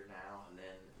what's here now and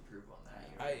then improve on that?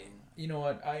 You know what I mean? You know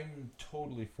what? I'm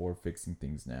totally for fixing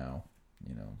things now.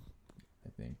 You know, I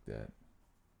think that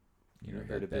You're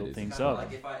here to build is things Kinda up.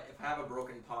 Like if I have a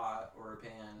broken pot or a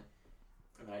pan,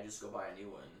 and I just go buy a new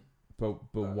one. But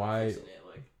I'm why? fixing it,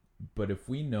 like, But if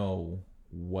we know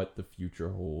what the future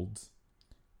holds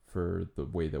for the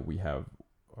way that we have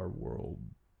our world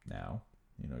now,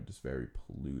 you know, just very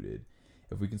polluted.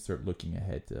 If we can start looking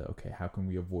ahead to, okay, how can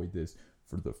we avoid this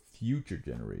for the future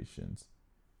generations?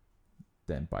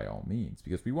 Then by all means,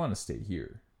 because we want to stay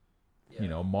here. yeah. You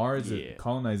know, Mars, Yeah.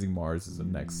 colonizing Mars is the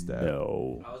next step.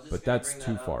 No. I was just But gonna that's bring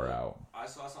too that up, far but out. I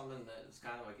saw something that is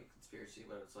kind of like a conspiracy,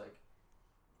 but it's like,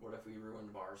 what if we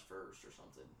ruined Mars first or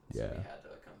something? So Yeah. we had to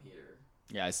come here.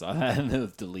 Yeah, I saw that. And they'll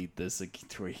delete this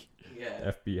tweet.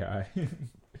 Yeah. FBI.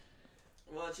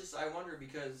 Well, it's just I wonder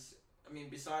because I mean,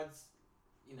 besides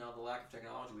the lack of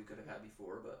technology we could have had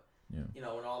before, but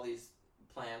Yeah. when all these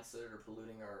plants that are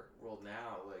polluting our world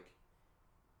now, like,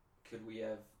 could we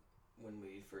have, when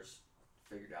we first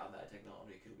figured out that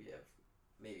technology, could we have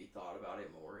maybe thought about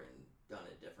it more and done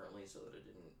it differently so that it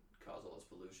didn't cause all this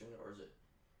pollution, or is it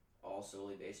all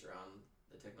solely based around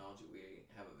the technology we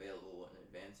have available and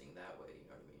advancing that way? You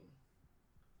know what I mean?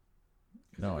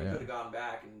 'Cause No, if we yeah. could have gone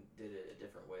back and did it a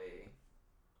different way,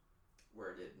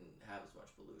 where it didn't have as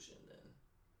much pollution, then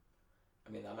I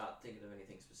mean, I'm not thinking of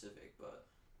anything specific, but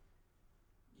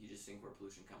you just think where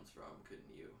pollution comes from, couldn't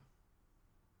you?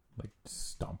 Like,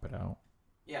 stomp it out.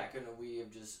 Yeah, couldn't we have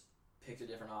just picked a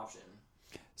different option?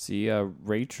 See,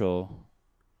 Rachel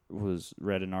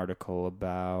read an article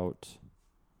about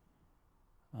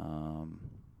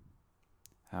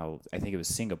how I think it was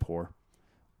Singapore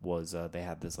was they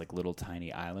had this like little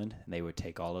tiny island, and they would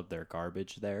take all of their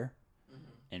garbage there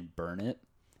and burn it,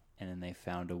 and then they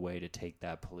found a way to take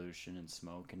that pollution and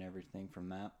smoke and everything from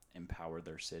that and power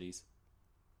their cities.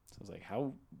 So I was like,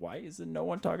 why isn't no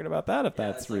one talking about that if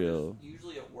that's like real? there's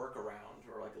usually a workaround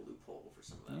or like a loophole for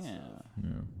some of that Yeah. stuff.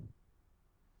 Yeah.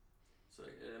 So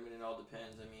I mean, it all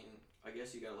depends. I mean, I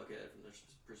guess you gotta look at it from the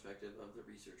perspective of the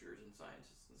researchers and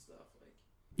scientists and stuff. Like,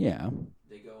 Yeah.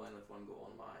 they go in with one goal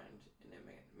in mind, and it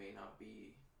may not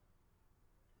be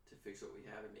to fix what we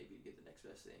have, and maybe to get the next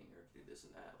best thing or to do this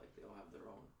and that. Like, they all have their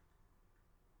own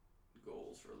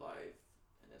goals for life,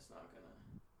 and it's not gonna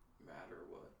matter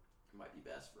what might be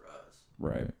best for us.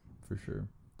 Right. For sure.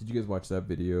 Did you guys watch that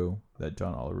video, that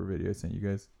John Oliver video I sent you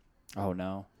guys? Oh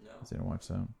no. No. I didn't watch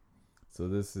that. So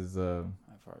this is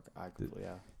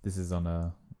this is on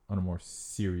a more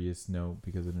serious note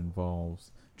because it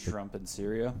involves Trump in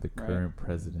Syria, the current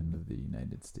president of the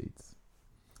United States,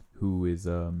 who is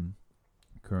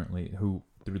currently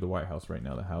through the White House right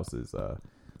now. The House is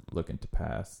looking to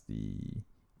pass the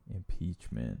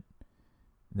impeachment.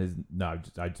 I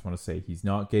just want to say he's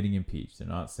not getting impeached. They're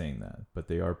not saying that, but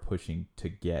they are pushing to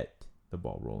get the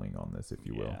ball rolling on this, if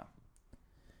you will.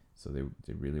 So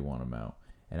they really want him out.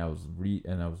 And I was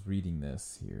reading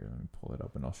this here. Let me pull it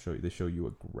up, and I'll show you. They show you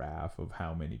a graph of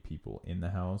how many people in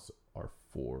the House are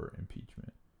for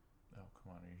impeachment. Oh,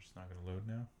 come on! Are you just not going to load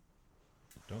now?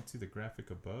 Don't see the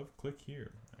graphic above? Click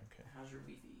here. Okay. How's your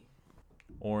Wi-Fi?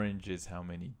 Orange is how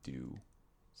many do.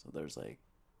 So there's like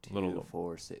 2, Little-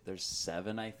 4, 6. There's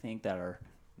 7, I think, that are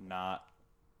not.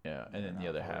 Yeah, and then the Not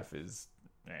other for half is,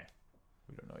 we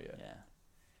don't know yet. Yeah.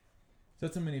 So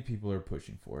that's how many people are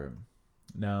pushing for him.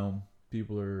 Now,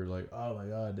 people are like, "Oh my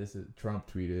God, this is Trump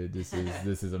tweeted. This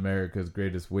is America's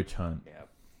greatest witch hunt." Yeah.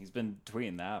 He's been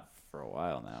tweeting that for a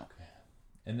while now.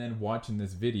 And then watching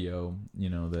this video,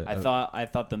 that I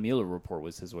thought the Mueller report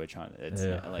was his witch hunt. It's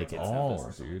it's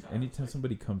all, dude. Anytime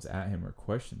somebody comes at him or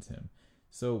questions him.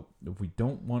 So we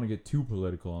don't want to get too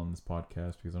political on this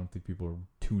podcast because I don't think people are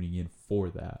tuning in for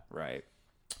that. Right.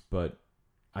 But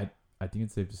I think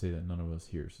it's safe to say that none of us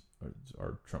here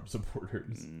are Trump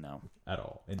supporters. No. At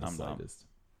all, in the slightest.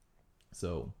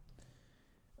 So,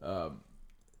 for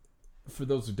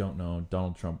those who don't know,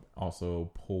 Donald Trump also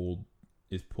pulled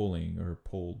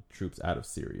troops out of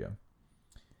Syria.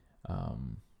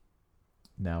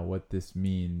 Now, what this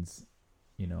means,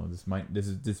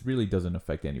 this really doesn't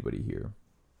affect anybody here,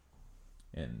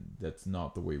 and that's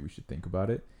not the way we should think about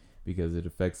it, because it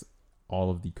affects all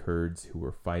of the Kurds who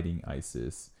were fighting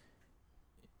ISIS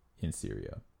in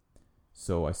Syria.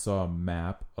 So I saw a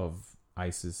map of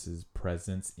ISIS's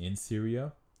presence in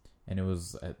Syria, and it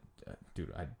was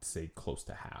I'd say close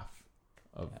to half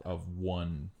of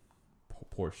one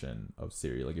portion of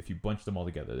Syria. Like if you bunch them all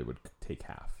together, they would take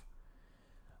half.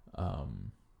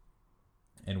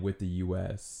 And with the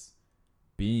U.S.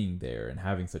 being there and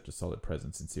having such a solid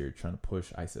presence in Syria, trying to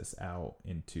push ISIS out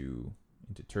into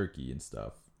Turkey and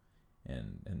stuff,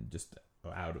 and just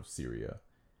out of Syria,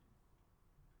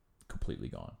 completely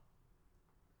gone.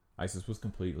 ISIS was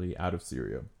completely out of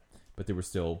Syria, but they were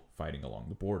still fighting along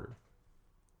the border.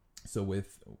 So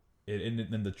with it,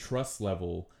 and the trust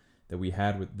level that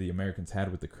the Americans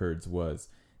had with the Kurds was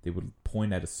they would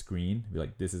point at a screen, be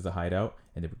like, "This is a hideout,"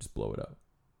 and they would just blow it up.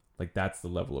 Like that's the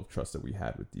level of trust that we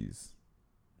had with these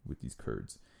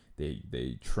Kurds.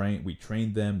 We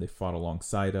trained them. They fought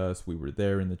alongside us. We were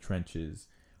there in the trenches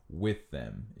with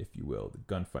them, if you will. The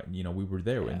gunfight. We were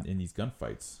there in these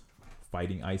gunfights,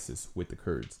 fighting ISIS with the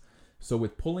Kurds. So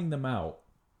with pulling them out,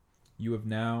 you have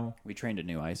now... We trained a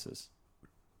new ISIS.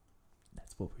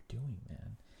 That's what we're doing,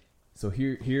 man. So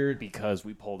here... Because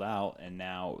we pulled out, and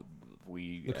now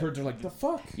we... The Kurds are like, the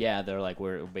fuck? Yeah, they're like,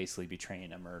 we're basically betraying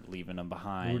them or leaving them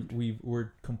behind.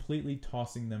 We're completely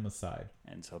tossing them aside.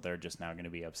 And so they're just now going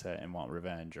to be upset and want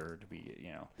revenge or to be,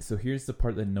 So here's the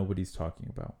part that nobody's talking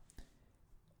about.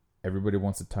 Everybody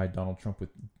wants to tie Donald Trump with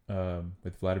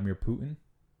Vladimir Putin.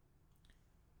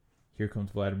 Here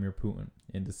comes Vladimir Putin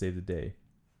in to save the day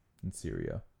in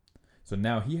Syria. So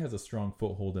now he has a strong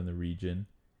foothold in the region,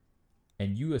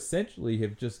 and you essentially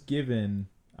have just given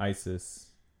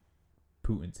ISIS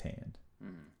Putin's hand.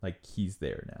 Like he's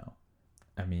there now.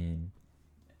 I mean,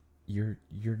 you're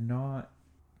not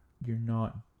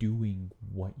doing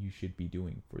what you should be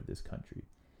doing for this country,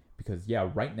 because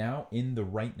right now,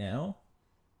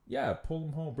 pull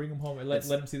them home, bring them home, and let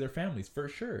them see their families for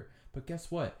sure. But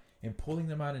guess what? In pulling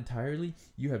them out entirely,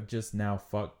 you have just now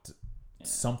fucked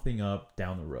something up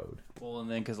down the road. Well,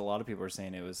 and then because a lot of people are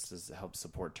saying it was to help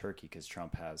support Turkey because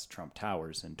Trump has Trump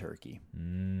Towers in Turkey.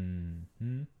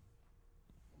 Mm-hmm.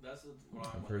 That's what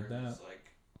I've heard that.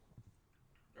 Like,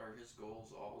 are his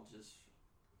goals all just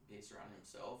based around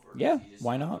himself? Or Yeah, does he just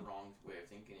why have not? The wrong way of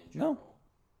thinking in No. general?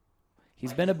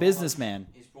 He's been a businessman.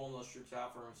 He's pulling those troops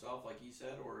out for himself, like he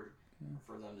said, or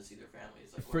for them to see their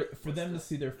families. Like For them to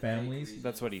see their families.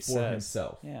 That's what he for says.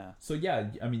 himself. Yeah. So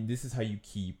I mean, this is how you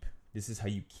keep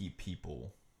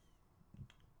people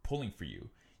pulling for you.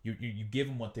 you give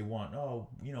them what they want. Oh,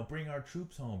 bring our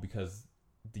troops home, because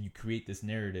you create this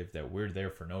narrative that we're there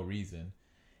for no reason,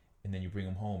 and then you bring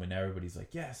them home, and now everybody's like,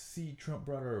 yes, see, Trump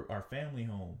brought our family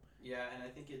home. Yeah, and I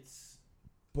think it's.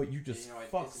 But you just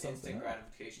fuck it's an something instant up.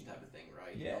 gratification type of thing,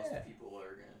 right? Yeah. So people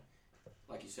are gonna,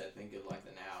 like you said, think of like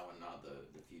the now and not the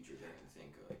future. They're gonna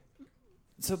think like.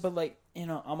 So, but like, I'm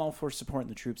all for supporting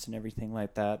the troops and everything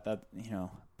like that.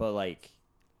 But like,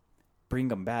 bring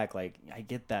them back. Like, I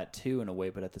get that too in a way,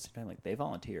 but at the same time, like, they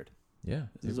volunteered. Yeah,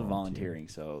 This is a volunteering,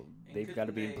 so And they've got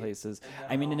to be in couldn't places. and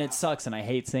then I mean, and it all- sucks, and I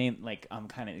hate saying, like, I'm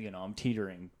kind of, I'm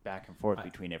teetering back and forth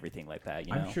between everything like that,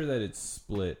 you know? I'm sure that it's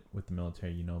split with the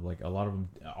military. Like a lot of them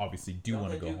obviously do Don't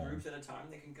want to they go do home. groups at a time.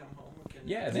 They can come home.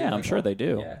 Yeah, Yeah, I'm sure they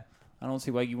do. Yeah, I don't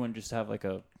see why you wouldn't just have, like,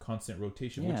 a... constant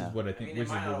rotation, which Yeah. is what I think. it Which is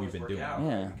might not what we've always been work doing. out,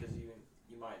 Yeah. right? Because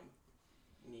you might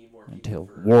need more people Until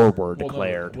for war were Well, no,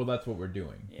 declared. well, that's what we're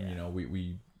doing. Yeah.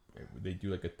 They do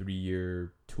like a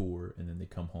 3-year tour, and then they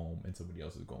come home, and somebody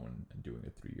else is going and doing a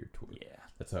 3-year tour. Yeah,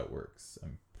 That's how it works.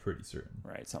 I'm pretty certain.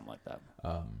 right, something like that.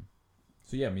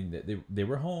 So yeah, I mean, they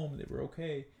were home, they were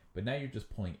okay, but now you're just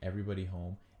pulling everybody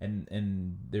home,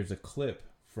 and there's a clip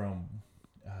from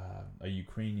a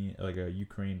Ukraine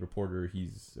reporter.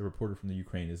 He's a reporter from the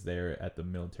Ukraine, is there at the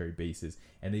military bases,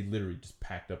 and they literally just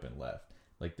packed up and left.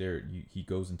 Like he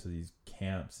goes into these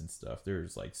camps and stuff.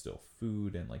 There's like still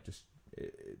food and like just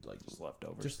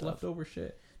leftover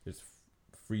shit. There's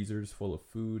freezers full of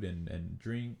food and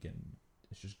drink, and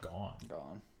it's just gone.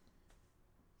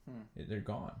 They're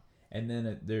gone. And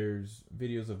then there's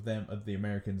videos of the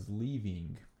Americans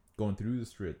leaving, going through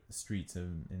the streets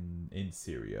in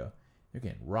Syria. They're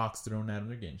getting rocks thrown at them.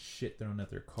 They're getting shit thrown at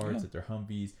their cars, at their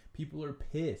Humvees. People are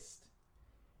pissed.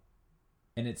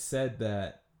 And it's said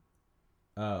that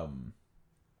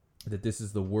that this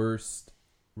is the worst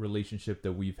relationship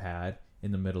that we've had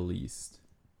in the Middle East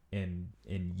in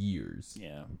years.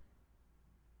 Yeah.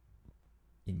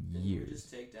 Didn't you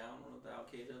just take down one of the Al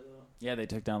Qaeda though? Yeah, they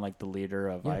took down, like, the leader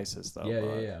of ISIS, though.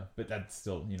 Yeah. But that's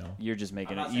still, You're just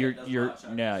making I'm it. not saying it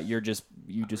doesn't match,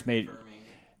 You just made. Confirming.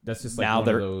 that's just like Now one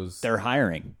of those. they're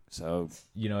hiring, so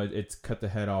It's cut the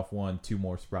head off one, 2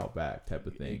 more sprout back type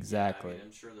of thing. exactly. Yeah, I mean,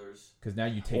 I'm sure there's Because now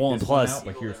you take Well, and this plus- one out,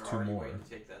 but people here's that are 2 already more. waiting to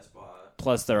take that spot.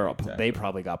 Plus, Exactly. they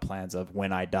probably got plans of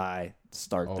when I die,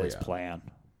 start Oh, this yeah. plan.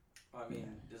 I mean,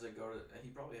 does it go to? He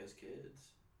probably has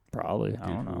kids. Probably, I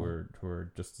don't Dude, know. who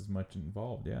are just as much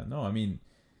involved. Yeah, no, I mean,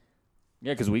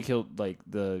 Yeah, because we killed, like,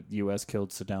 the U.S. killed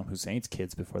Saddam Hussein's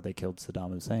kids before they killed Saddam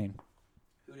Hussein.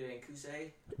 Uday and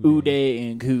Kusei?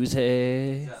 Uday and Is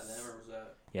Kusei. that them or was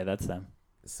that? Yeah, that's them.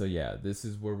 So yeah, this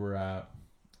is where we're at,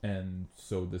 and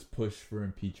so this push for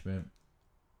impeachment.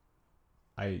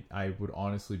 I would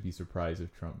honestly be surprised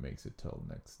if Trump makes it till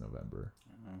next November.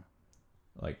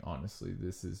 Like, honestly,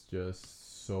 this is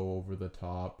just so over the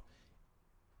top,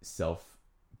 self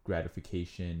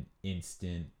gratification,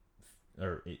 instant,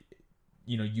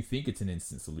 you think it's an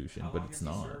instant solution, How but long it's has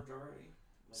he not. served already?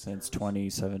 Like Since terms?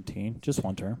 2017. Just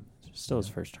one term. Still his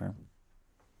first term.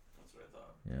 That's what I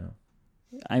thought.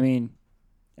 Yeah, I mean,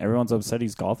 everyone's upset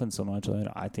he's golfing so much.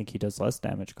 I think he does less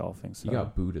damage golfing. So. he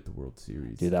got booed at the World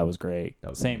Series. Dude, that was great. That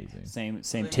was same amazing.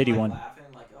 same They titty like one. Laughing,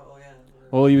 like, oh, yeah,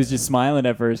 Well, he was just smiling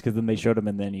at first because then they showed him,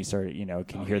 and then he started, can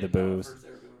Oh, hear he the didn't know at boos. first they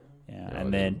were booing him? Yeah, Yeah, and they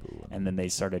were then booing. they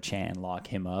started chanting, "Lock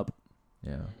him up."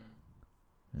 Yeah,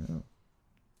 yeah,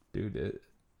 dude.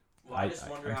 Well, I just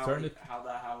wonder I'm how starting he, to-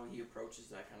 how he approaches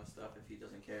that kind of stuff, if he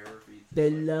doesn't care or if he just They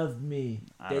like, love me.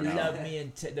 I They don't know. love me,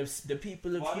 and the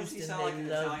people of why does he Houston, sound like they an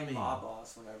love Italian me. mob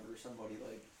boss whenever somebody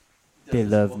like does They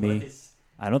his love me. voice?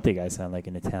 I don't think I sound like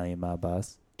an Italian mob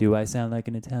boss. Do I sound like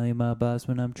an Italian mob boss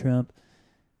when I'm Trump?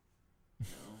 No.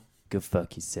 Go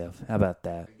fuck yourself. How about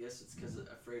that? I guess it's because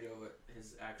Alfredo,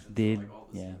 his actions They- are like all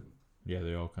the yeah. same. Yeah,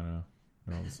 they all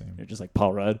they're all the same. They're just like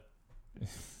Paul Rudd.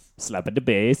 Slap at the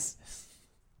base.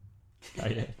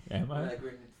 Am I? Like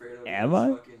when Alfredo Am did his I?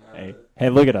 fucking, Hey,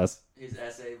 look at us. his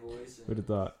essay voice. And Who'd have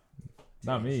thought?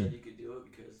 Not Tim me. said you could do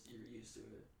it because you're used to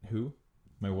it. Who?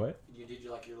 My what? You did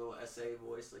like your little essay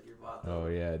voice, like your vato. Oh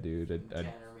yeah, dude. And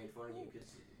Tanner made fun of you because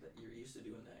you're used to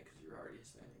doing that because you're already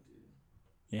Hispanic, dude.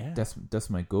 Yeah. That's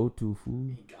my go-to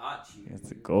food. He got you.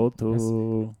 It's a dude.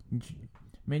 go-to.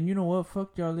 Man, you know what?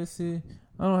 Fuck y'all. Listen,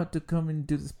 I don't have to come and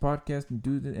do this podcast and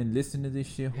and listen to this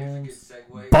shit, Here's a good Holmes.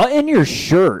 segue. Button your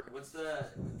shirt. What's the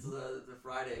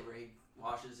Friday where he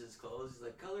washes his clothes? He's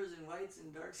like colors and whites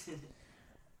and darks.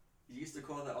 He used to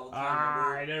call that all the time.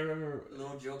 I remember? don't remember.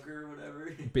 Little Joker or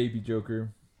whatever. Baby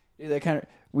Joker. Dude, that kind of.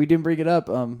 We didn't bring it up.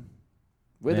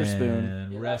 Witherspoon.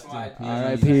 Man, Yeah, rest that's why in peace.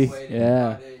 R.I.P. segued to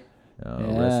Yeah. Friday. Oh,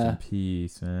 Yeah. rest in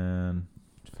peace, man.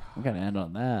 I'm gonna end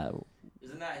on that.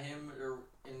 Isn't that him or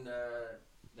in the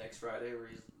next Friday where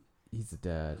He's a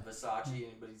dad. Versace,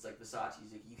 but he's like Versace.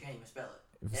 He's like, you can't even spell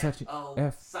it. Versace.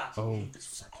 Versace.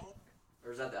 Oh.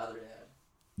 Or is that the other dad?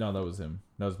 No, that was him.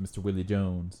 That was Mr. Willie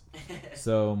Jones.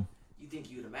 So. You think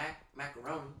you the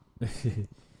macaroni?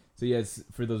 So yes,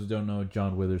 for those who don't know,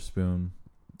 John Witherspoon,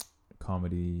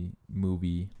 comedy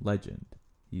movie legend.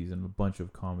 He's in a bunch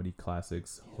of comedy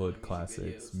classics, hood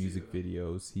classics, music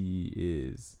videos. He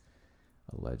is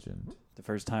a legend. The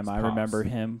first time I remember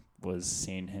him was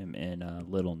seeing him in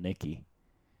Little Nicky.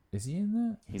 Is he in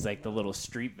that? He's like the little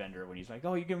street vendor when he's like,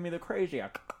 "Oh, you're giving me the crazy."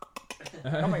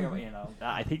 Come here, you know.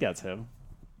 I think that's him.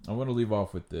 I want to leave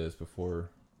off with this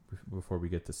before we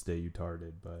get to Stay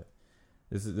Utarded, but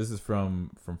this is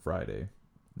from Friday.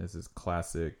 This is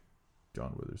classic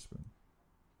John Witherspoon.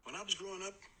 When I was growing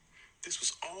up, this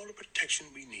was all the protection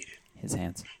we needed. His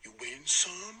hands. You win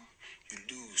some, you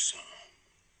lose some.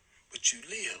 But you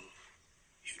live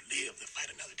to fight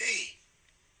another day.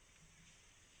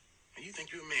 And you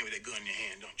think you're a man with that gun in your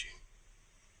hand, don't you?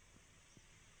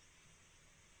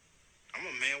 I'm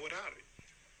a man without it.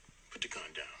 Put the gun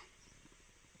down.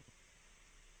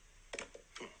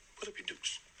 Come on, put up your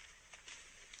dukes.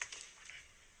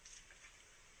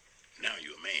 Now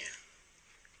you're a man.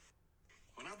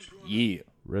 When I was growing Yeah.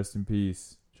 Rest in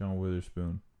peace, John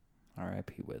Witherspoon.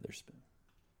 R.I.P. Witherspoon.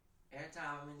 Every time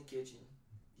I'm in the kitchen,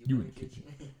 You in the kitchen.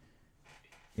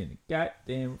 In the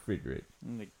goddamn refrigerator.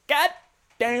 In the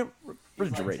goddamn He's like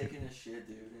refrigerator. taking a shit,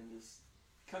 dude, and just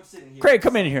come sit in here. Craig,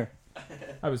 come in here.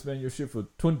 I've been smelling your shit for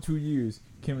 22 years.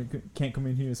 Can't come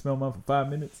in here and smell mine for 5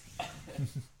 minutes.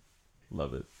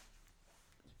 Love it.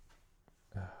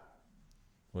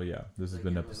 Well, yeah, this has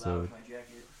been episode.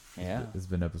 Yeah. This has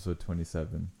been episode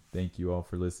 27. Thank you all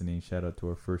for listening. Shout out to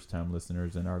our first-time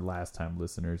listeners and our last-time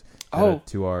listeners. Shout out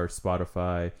to our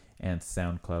Spotify and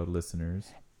SoundCloud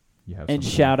listeners. You have And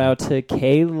shout out to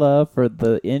Kayla for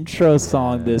the intro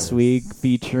song this week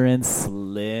featuring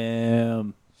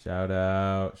Slim. Shout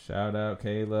out,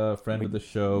 Kayla, friend of the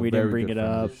show. We Very didn't bring good it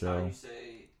friend of up. the That's how show. you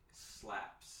say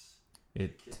slaps.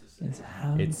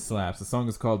 It slaps. The song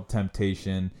is called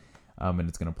Temptation, and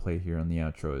it's gonna play here on the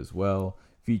outro as well,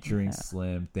 featuring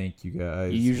Slim. Thank you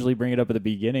guys. You usually bring it up at the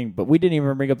beginning, but we didn't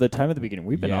even bring up the time at the beginning.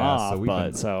 We've been off, we're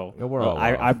all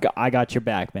off. I got your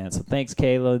back, man. So thanks,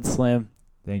 Kayla and Slim,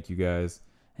 Thank you guys.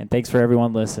 and thanks for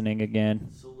everyone listening again.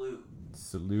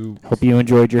 Salute. Hope you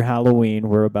enjoyed your Halloween.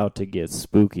 We're about to get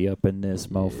spooky up in this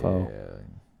mofo. Yeah.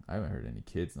 I haven't heard any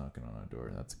kids knocking on our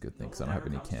door. That's a good thing because I don't have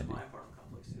any candy.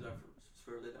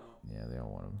 Yeah, they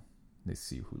don't want them. They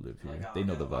see who live here. They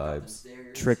know the vibes.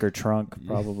 Trick or trunk,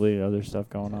 probably other stuff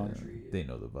going on. They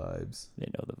know the vibes. They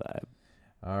know the vibe.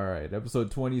 All right,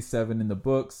 episode 27 in the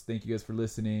books. Thank you guys for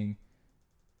listening.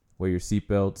 Wear your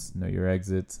seatbelts. Know your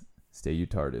exits. Stay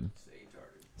utarded.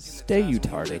 Stay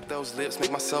utarded. Those lips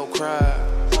make my soul cry.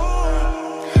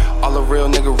 All a real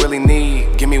nigga really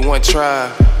need, give me one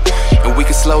try. And we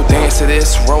can slow dance to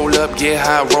this, roll up, get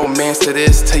high, romance to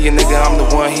this. Tell your nigga I'm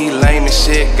the one, he lame and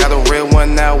shit. Got a real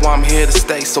one now, I'm here to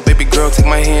stay. So baby girl, take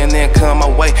my hand and come my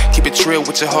way. Keep it real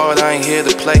with your heart, I ain't here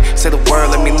to play. Say the word,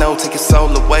 let me know, take your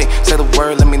soul away. Say the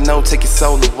word, let me know, take your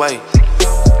soul away.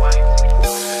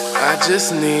 I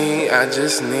just need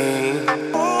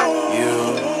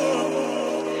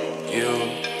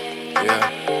yeah.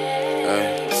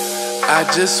 I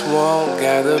just won't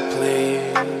gotta please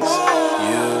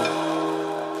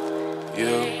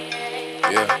you,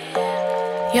 yeah.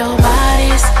 Your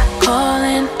body's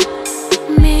calling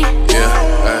me.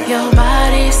 Yeah, Your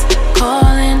body's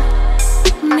calling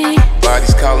me.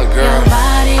 body's calling, girl. Your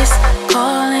body's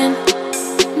calling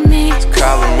me. It's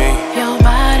calling me. Your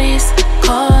body's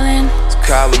calling. It's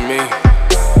calling me.